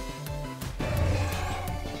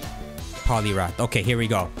 Poliwrath. Okay, here we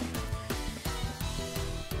go.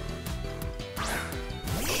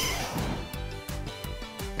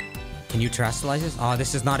 Can you terrestrialize this? Oh,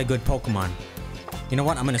 this is not a good Pokemon. You know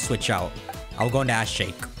what? I'm gonna switch out. I'll go into Ash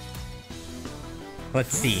Shake.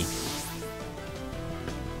 Let's see.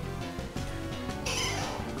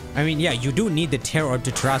 I mean, yeah, you do need the Terror Orb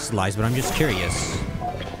to terrestrialize, but I'm just curious.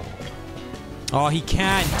 Oh, he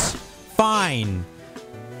can't. Fine.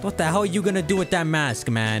 What the hell are you gonna do with that mask,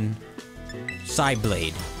 man?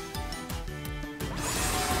 Psyblade.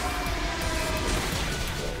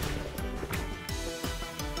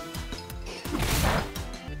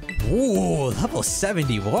 Ooh, level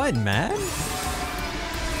 71, man.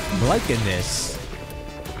 I'm liking this.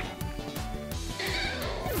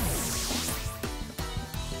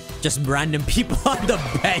 Just random people on the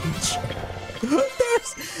bench.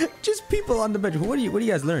 There's just people on the bench. What are you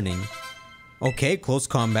guys learning? Okay, close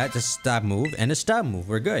combat, just stab move, and a stab move.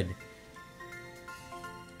 We're good.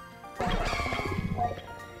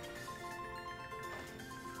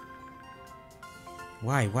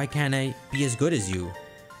 Why? Why can't I be as good as you?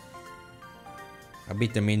 I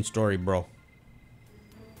beat the main story, bro.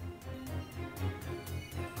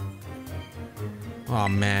 Oh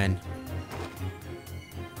man.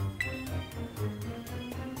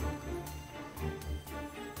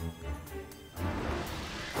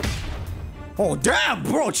 Oh damn,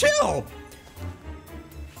 bro, chill.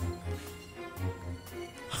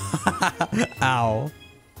 Ow.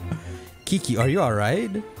 Kiki, are you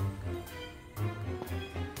alright?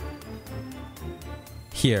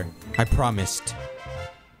 Here, I promised.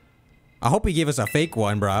 I hope he gave us a fake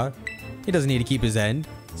one, bruh. He doesn't need to keep his end.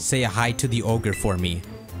 Say a hi to the ogre for me.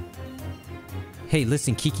 Hey,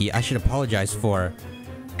 listen, Kiki, I should apologize for...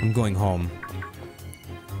 I'm going home.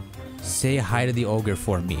 Say a hi to the ogre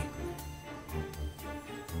for me.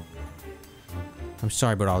 I'm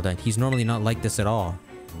sorry about all that. He's normally not like this at all.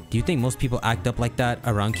 Do you think most people act up like that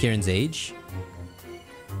around Kieran's age?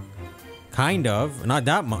 Kind of. Not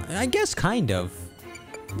that much. I guess kind of.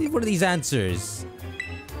 What are these answers?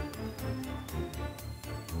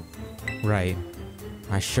 Right.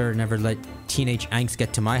 I sure never let teenage angst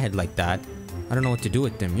get to my head like that. I don't know what to do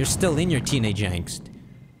with them. You're still in your teenage angst.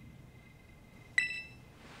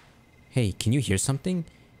 Hey, can you hear something?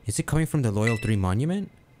 Is it coming from the Loyal 3 monument?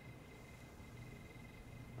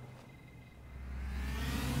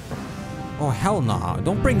 Oh, hell nah.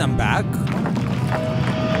 Don't bring them back.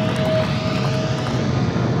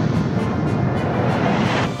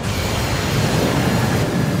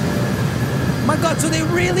 My god, so they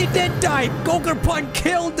really did die! Gogurpon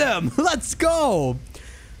killed them! Let's go!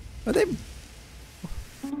 Are they...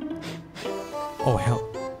 Oh, hell.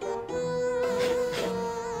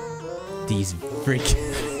 These freaking...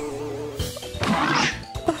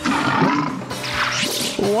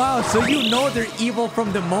 Wow, so you know they're evil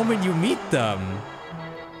from the moment you meet them.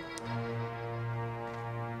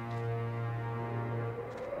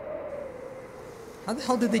 How the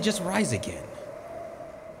hell did they just rise again?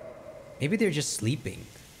 Maybe they're just sleeping.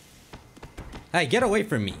 Hey, get away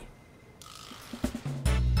from me.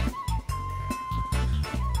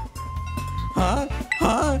 Huh?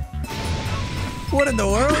 Huh? What in the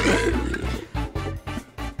world?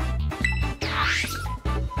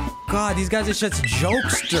 God, these guys are just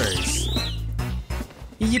jokesters.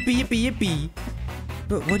 Yippee, yippee, yippee.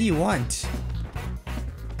 But what do you want?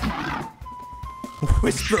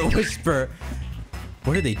 Whisper, whisper.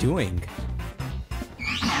 What are they doing?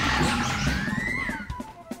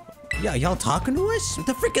 Yeah, y'all talking to us?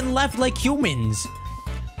 The freaking left like humans.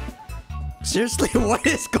 Seriously, what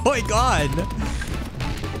is going on?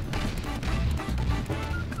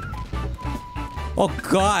 Oh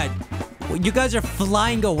god. You guys are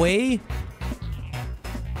flying away?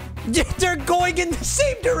 They're going in the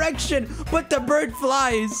same direction, but the bird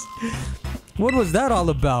flies. What was that all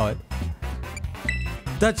about?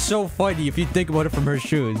 That's so funny if you think about it from her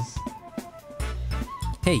shoes.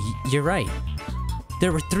 Hey, you're right.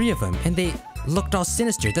 There were 3 of them, and they looked all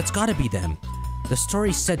sinister. That's gotta be them. The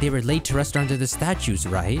story said they were laid to rest under the statues,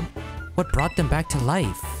 right? What brought them back to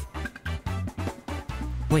life?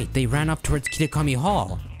 Wait, they ran off towards Kitakami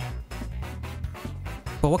Hall.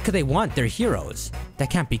 But what could they want? They're heroes.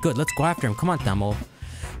 That can't be good. Let's go after them. Come on, Tamo.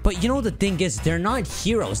 But you know the thing is, they're not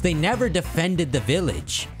heroes. They never defended the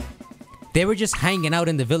village. They were just hanging out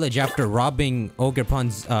in the village after robbing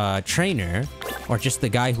Ogerpon's trainer. Or just the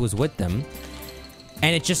guy who was with them.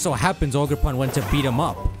 And it just so happens Ogerpon went to beat him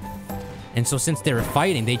up. And so since they were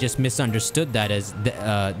fighting, they just misunderstood that as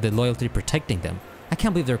the Loyal 3 protecting them. I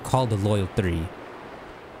can't believe they're called the Loyal 3.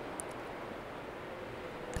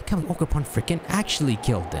 I can't believe Ogerpon freaking actually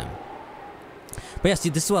killed them. But yeah, see,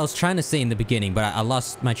 this is what I was trying to say in the beginning, but I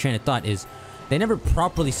lost my train of thought, is they never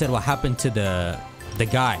properly said what happened to the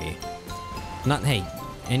guy. Not, hey,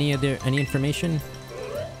 any information?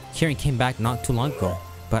 Kieran came back not too long ago,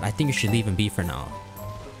 but I think you should leave him be for now.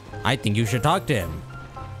 I think you should talk to him.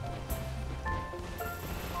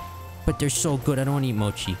 But they're so good, I don't want to eat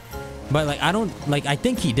mochi. But like, I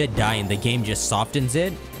think he did die and the game just softens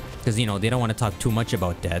it. Because, you know, they don't want to talk too much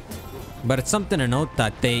about death. But it's something to note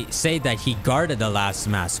that they say that he guarded the last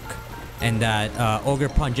mask. And that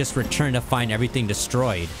Ogerpon just returned to find everything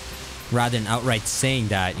destroyed. Rather than outright saying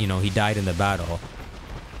that, you know, he died in the battle.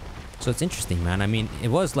 So it's interesting, man. I mean, it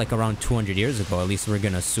was like around 200 years ago, at least we're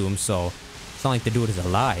gonna assume. So it's not like the dude is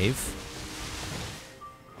alive.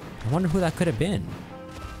 I wonder who that could have been.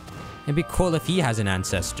 It'd be cool if he has an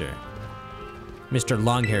ancestor. Mr.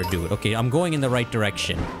 Long-haired dude. Okay, I'm going in the right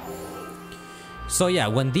direction. So yeah,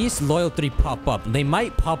 when these Loyal 3 pop up, they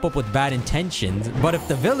might pop up with bad intentions, but if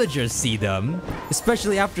the villagers see them,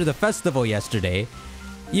 especially after the festival yesterday,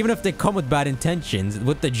 even if they come with bad intentions,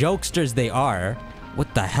 with the jokesters they are,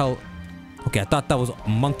 what the hell? Okay, I thought that was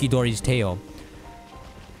Monkey Dory's tail.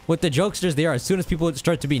 With the jokesters they are, as soon as people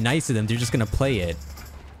start to be nice to them, they're just gonna play it.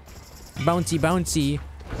 Bouncy, bouncy.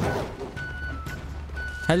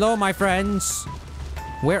 Hello, my friends.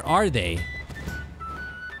 Where are they?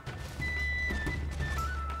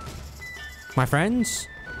 My friends?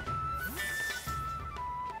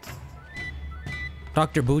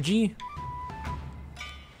 Dr. Bougie?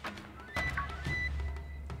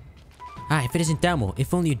 Ah, if it isn't Damo,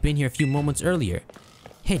 if only you'd been here a few moments earlier.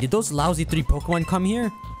 Hey, did those lousy 3 Pokemon come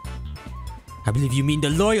here? I believe you mean the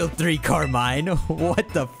Loyal 3, Carmine. What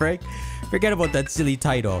the frick? Forget about that silly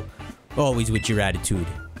title. Always with your attitude.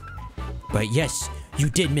 But yes, you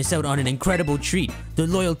did miss out on an incredible treat. The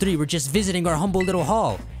Loyal 3 were just visiting our humble little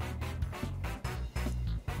hall.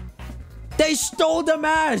 They They stole the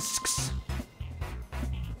masks!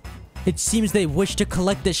 It seems they wish to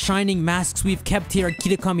collect the shining masks we've kept here at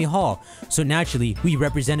Kitakami Hall. So naturally, we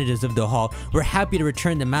representatives of the hall were happy to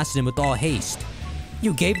return the masks to them with all haste.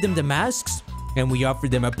 You gave them the masks? And we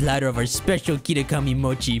offered them a platter of our special Kitakami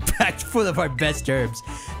mochi packed full of our best herbs.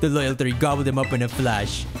 The loyal 3 gobbled them up in a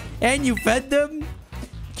flash. And you fed them?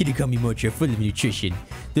 Kitakami mochi are full of nutrition.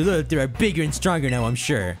 The loyal 3 are bigger and stronger now, I'm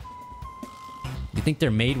sure. You think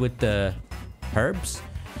they're made with the herbs?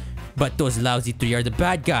 But those lousy 3 are the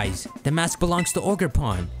bad guys. The mask belongs to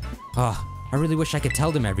Ogerpon. I really wish I could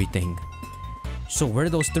tell them everything. So where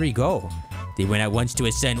did those 3 go? They went at once to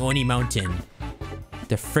ascend Oni Mountain.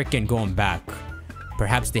 They're frickin' going back.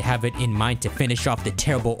 Perhaps they have it in mind to finish off the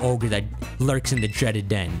terrible ogre that lurks in the dreaded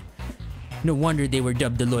den. No wonder they were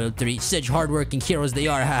dubbed the Loyal 3. Such hardworking heroes they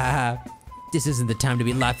are, ha ha ha. This isn't the time to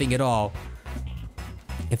be laughing at all.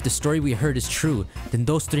 If the story we heard is true, then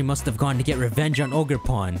those 3 must have gone to get revenge on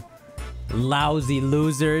Ogerpon. Lousy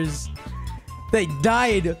losers. They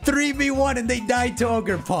died 3v1 and they died to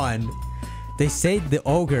Ogerpon. They say the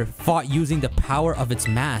ogre fought using the power of its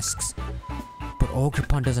masks. But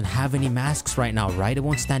Ogerpon doesn't have any masks right now, right? It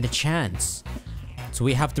won't stand a chance. So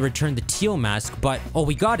we have to return the teal mask, but... Oh,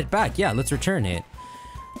 we got it back. Yeah, let's return it.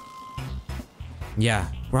 Yeah,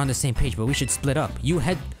 we're on the same page, but we should split up. You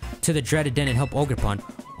head to the dreaded den and help Ogerpon.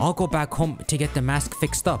 I'll go back home to get the mask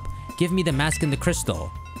fixed up. Give me the mask and the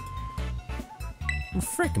crystal. Well,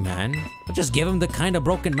 frick, man. I'll just give him the kind of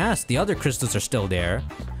broken mask. The other crystals are still there.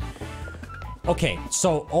 Okay,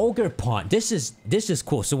 so Ogerpon, this is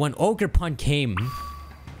cool. So when Ogerpon came,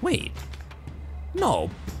 wait, no,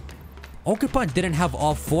 Ogerpon didn't have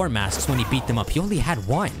all 4 masks when he beat them up. He only had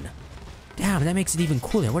 1. Damn, that makes it even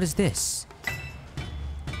cooler. What is this?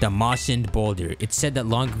 The moss-end boulder. It said that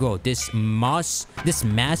long ago, this mass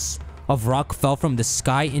of rock fell from the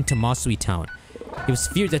sky into Masui Town. It was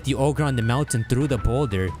feared that the ogre on the mountain threw the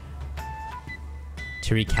boulder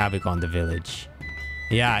to wreak havoc on the village.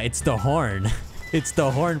 Yeah, it's the horn. It's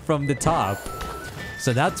the horn from the top.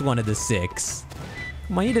 So that's one of the 6.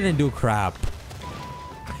 Come on, he didn't do crap.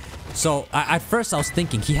 So, at first I was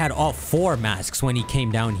thinking he had all 4 masks when he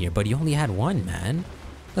came down here, but he only had 1, man.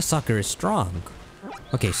 The sucker is strong.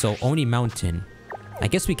 Okay, so Oni Mountain. I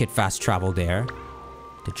guess we could fast travel there.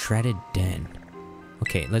 The dreaded den.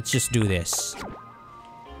 Okay, let's just do this.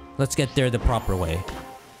 Let's get there the proper way.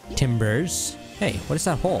 Timbers. Hey, what is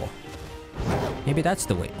that hole? Maybe that's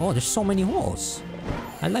the way. Oh, there's so many holes.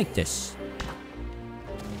 I like this.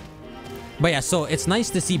 But yeah, so it's nice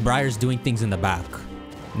to see Briar's doing things in the back.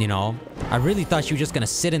 You know? I really thought she was just gonna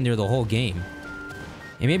sit in there the whole game.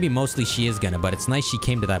 And maybe mostly she is gonna, but it's nice she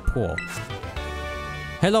came to that pool.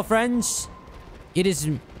 Hello, friends. It is...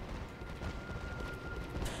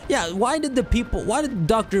 Yeah, why did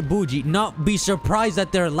Dr. Bougie not be surprised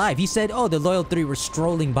that they're alive? He said, oh, the Loyal 3 were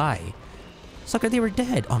strolling by. Sucker, they were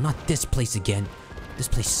dead. Oh, not this place again. This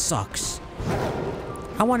place sucks.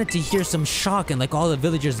 I wanted to hear some shock and like all the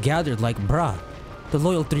villagers gathered like, bruh, the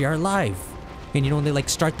Loyal 3 are alive. And you know, they like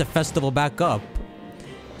start the festival back up.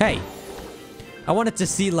 Hey, I wanted to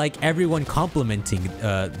see like everyone complimenting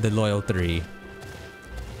the Loyal 3.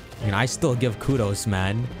 And I still give kudos,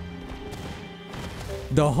 man.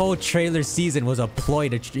 The whole trailer season was a ploy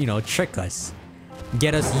to, you know, trick us.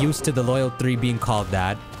 Get us used to the Loyal 3 being called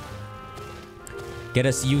that. Get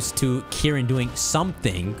us used to Kieran doing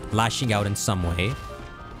something, lashing out in some way.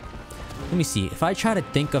 Let me see. If I try to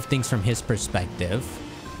think of things from his perspective,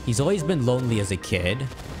 he's always been lonely as a kid.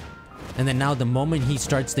 And then now the moment he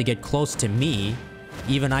starts to get close to me,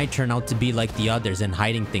 even I turn out to be like the others and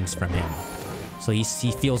hiding things from him. So he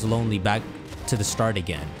feels lonely back to the start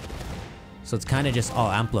again. So it's kind of just all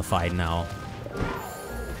amplified now.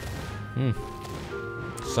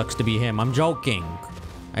 Sucks to be him. I'm joking.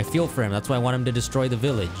 I feel for him. That's why I want him to destroy the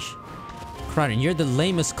village. Crichton, you're the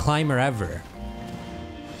lamest climber ever.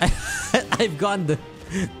 I've gone the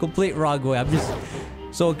complete wrong way. I'm just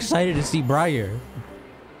so excited to see Briar.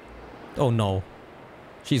 Oh no.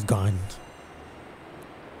 She's gone.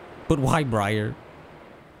 But why Briar?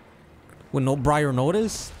 Would no Briar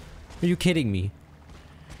notice? Are you kidding me?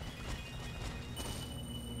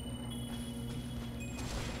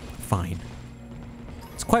 Fine.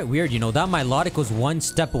 It's quite weird, you know, that Milotic was one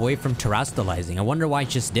step away from terastalizing. I wonder why it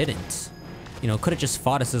just didn't. You know, could have just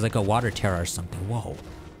fought us as like a water terror or something. Whoa.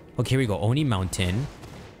 Okay, here we go. Oni Mountain.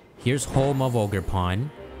 Here's home of Ogerpon.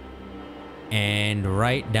 And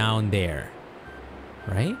right down there.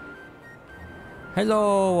 Right?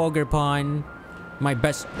 Hello, Ogerpon. My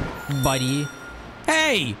best buddy.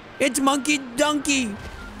 Hey! It's Monkey Donkey!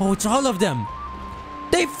 Oh, it's all of them!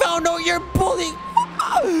 They found out you're bullying!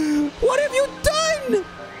 What have you done?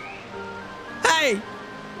 Hey!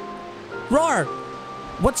 Roar!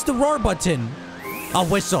 What's the roar button? A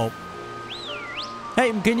whistle.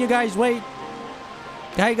 Hey, can you guys wait?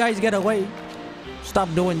 Hey, guys, gotta wait.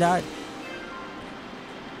 Stop doing that.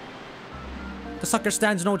 The sucker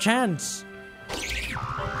stands no chance.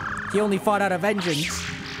 He only fought out of vengeance.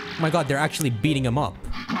 Oh my god, they're actually beating him up.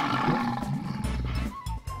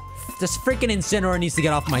 This freaking Incineroar needs to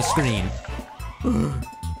get off my screen.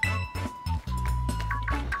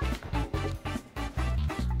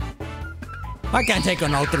 I can't take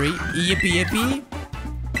on all three. Yippee yippee.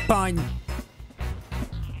 Fine.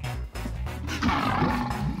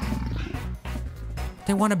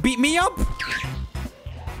 They want to beat me up?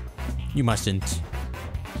 You mustn't.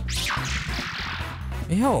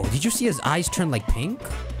 Yo, did you see his eyes turn like pink?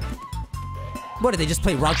 What, did they just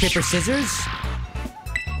play rock, paper, scissors?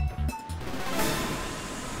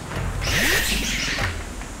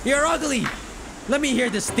 You're ugly! Let me hear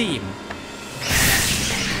this theme.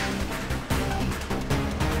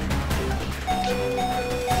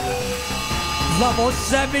 Level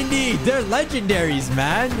 70! They're legendaries,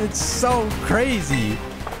 man! It's so crazy.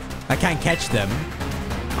 I can't catch them.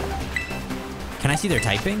 Can I see their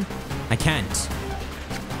typing? I can't.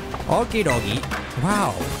 Okie dokie.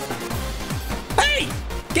 Wow. Hey!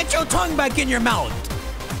 Get your tongue back in your mouth!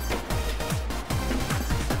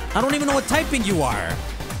 I don't even know what typing you are.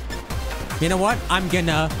 You know what? I'm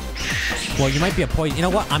gonna... Well, you might be a poison. You know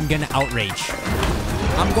what? I'm gonna outrage.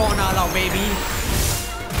 I'm going all out, baby.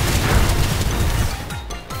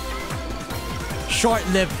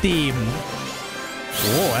 Short-lived theme.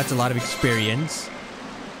 Whoa, that's a lot of experience.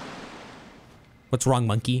 What's wrong,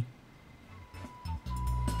 monkey?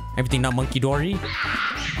 Everything not monkey-dory?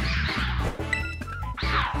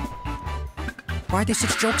 Why are they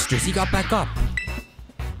such jokesters? He got back up.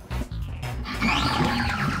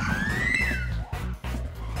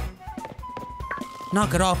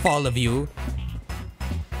 Knock it off, all of you.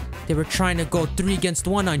 They were trying to go 3 against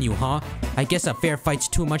 1 on you, huh? I guess a fair fight's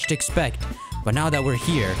too much to expect. But now that we're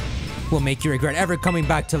here, we'll make you regret ever coming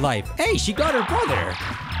back to life. Hey, she got her brother.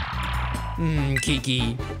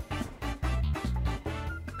 Kiki.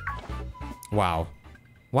 Wow.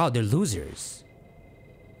 Wow, they're losers.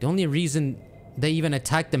 The only reason they even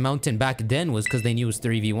attacked the mountain back then was because they knew it was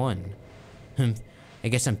 3v1. I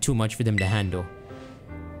guess I'm too much for them to handle.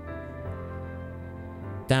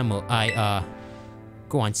 Damn,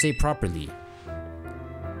 go on, say properly.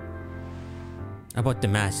 About the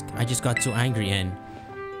mask, I just got so angry and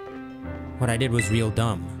what I did was real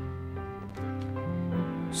dumb.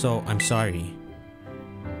 So, I'm sorry.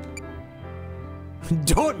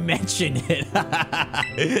 Don't mention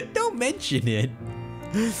it! Don't mention it!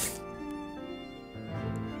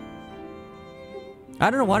 I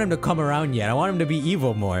don't want him to come around yet. I want him to be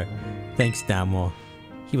evil more. Thanks, Damo.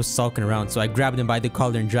 He was sulking around, so I grabbed him by the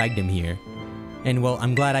collar and dragged him here. And well,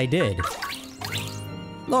 I'm glad I did.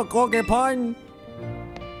 Look, Ogre Pun!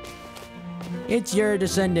 It's your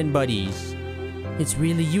descendant buddies. It's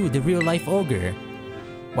really you, the real-life ogre.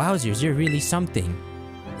 Wowzers, you're really something.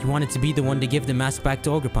 You wanted to be the one to give the mask back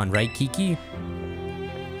to Ogrepon, right, Kiki?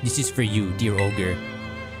 This is for you, dear ogre.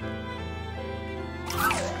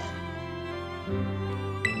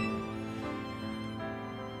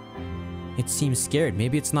 It seems scared.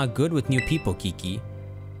 Maybe it's not good with new people, Kiki.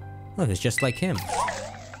 Look, it's just like him.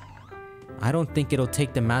 I don't think it'll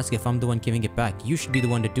take the mask if I'm the one giving it back. You should be the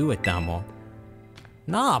one to do it, Damo.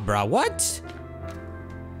 Nah, bro, what?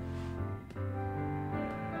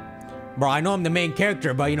 Bro, I know I'm the main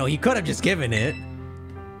character, but you know, he could have just given it.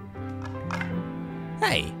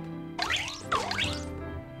 Hey.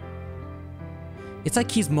 It's like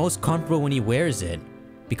he's most comfortable when he wears it,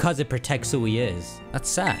 because it protects who he is. That's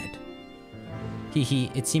sad.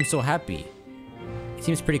 It seems so happy. It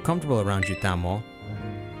seems pretty comfortable around you, Damo.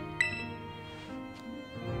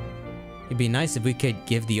 It'd be nice if we could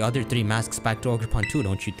give the other 3 masks back to Ogrepon too,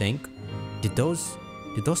 don't you think? Did those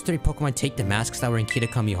 3 Pokemon take the masks that were in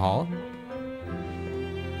Kitakami Hall?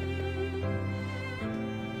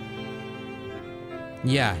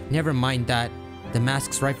 Yeah, never mind that. The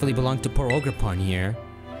masks rightfully belong to poor Ogrepon here.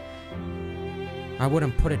 I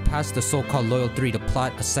wouldn't put it past the so-called Loyal 3 to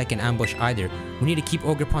plot a second ambush either. We need to keep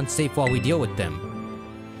Ogrepon safe while we deal with them.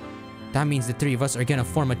 That means the 3 of us are gonna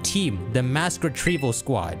form a team, the Mask Retrieval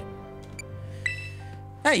Squad.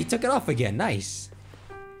 Hey, you took it off again, nice.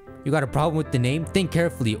 You got a problem with the name? Think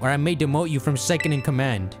carefully or I may demote you from second in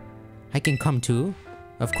command. I can come too?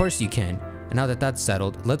 Of course you can. And now that that's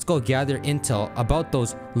settled, let's go gather intel about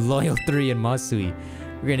those Loyal 3 and Masui.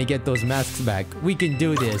 We're gonna get those masks back. We can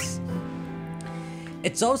do this.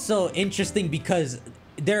 It's also interesting because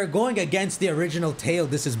they're going against the original tale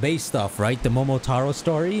this is based off, right? The Momotaro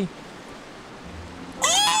story.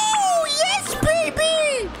 Oh, yes,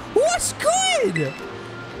 baby! What's good?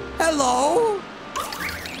 Hello?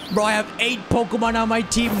 Bro, I have 8 Pokemon on my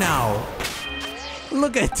team now.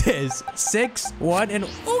 Look at this. 6, 1, and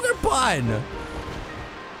Ogerpon.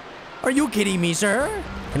 Are you kidding me, sir?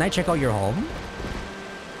 Can I check out your home?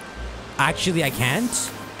 Actually, I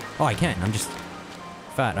can't. Oh, I can. I'm just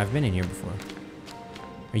fat. I've been in here before.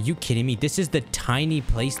 Are you kidding me? This is the tiny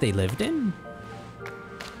place they lived in?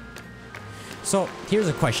 So, here's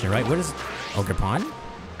a question, right? What is... Ogerpon?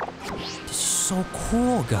 This is so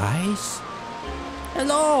cool, guys.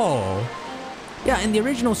 Hello! Yeah, in the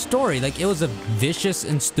original story, like, it was a vicious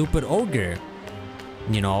and stupid ogre.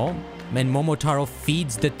 You know? And Momotaro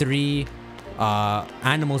feeds the 3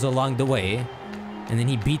 animals along the way. And then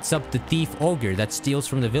he beats up the thief ogre that steals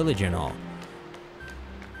from the village and all.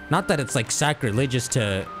 Not that it's, like, sacrilegious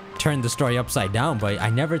to turn the story upside down, but I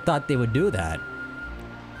never thought they would do that.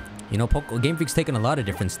 You know, Game Freak's taken a lot of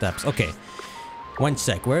different steps. Okay. 1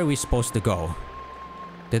 sec. Where are we supposed to go?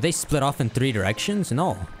 Did they split off in 3 directions?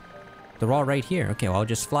 No. They're all right here. Okay, well, I'll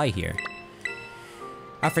just fly here.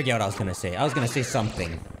 I forget what I was gonna say. I was gonna say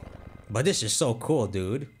something. But this is so cool,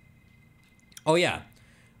 dude. Oh, yeah.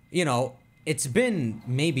 You know, it's been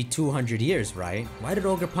maybe 200 years, right? Why did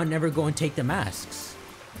Ogerpon never go and take the masks?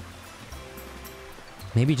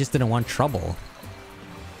 Maybe he just didn't want trouble.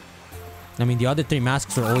 I mean, the other 3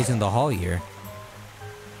 masks are always in the hall here.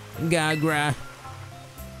 Gagra.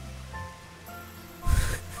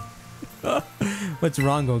 What's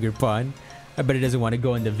wrong, Ogerpon? I bet he doesn't want to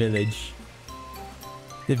go in the village.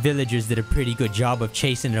 The villagers did a pretty good job of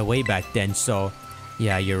chasing it away back then, so...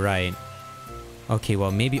 Yeah, you're right. Okay,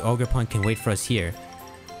 well, maybe Ogerpon can wait for us here.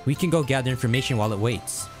 We can go gather information while it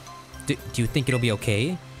waits. Do you think it'll be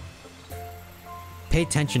okay? Pay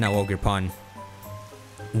attention now, Ogerpon.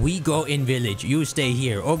 We go in village. You stay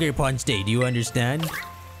here. Ogerpon stay. Do you understand?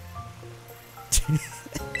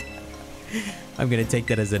 I'm gonna take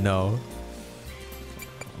that as a no.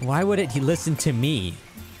 Why wouldn't he listen to me?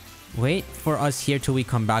 Wait for us here till we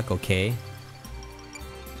come back, okay?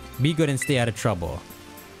 Be good and stay out of trouble.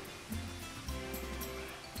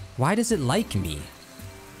 Why does it like me?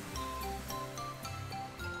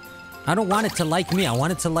 I don't want it to like me. I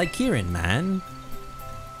want it to like Kieran, man.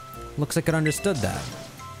 Looks like it understood that.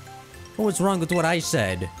 What was wrong with what I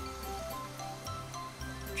said?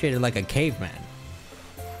 Treated like a caveman.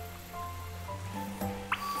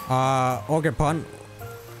 Ogerpon.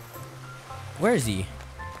 Where is he?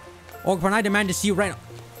 Ogerpon, I demand to see you right now.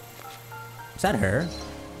 Is that her?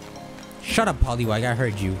 Shut up, Poliwag. I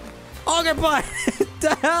heard you. Ogerpon!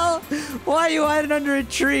 The hell? Why are you hiding under a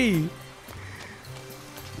tree?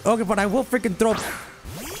 Ogerpon, I will freaking throw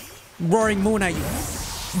Roaring Moon at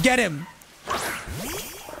you. Get him!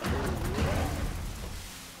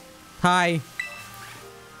 Hi.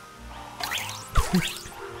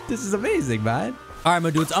 This is amazing, man. Alright,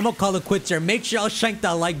 my dudes, I'm gonna call it quits here. Make sure y'all shank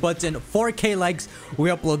that like button. 4K likes, we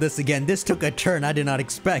upload this again. This took a turn I did not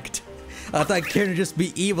expect. I thought Kieran would just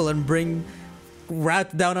be evil and bring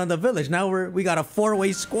wrath down on the village. Now we got a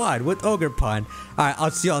 4-way squad with Ogerpon. Alright,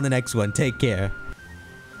 I'll see you on the next one. Take care.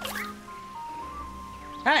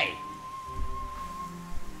 Hey!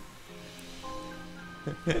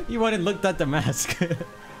 You went and looked at the mask.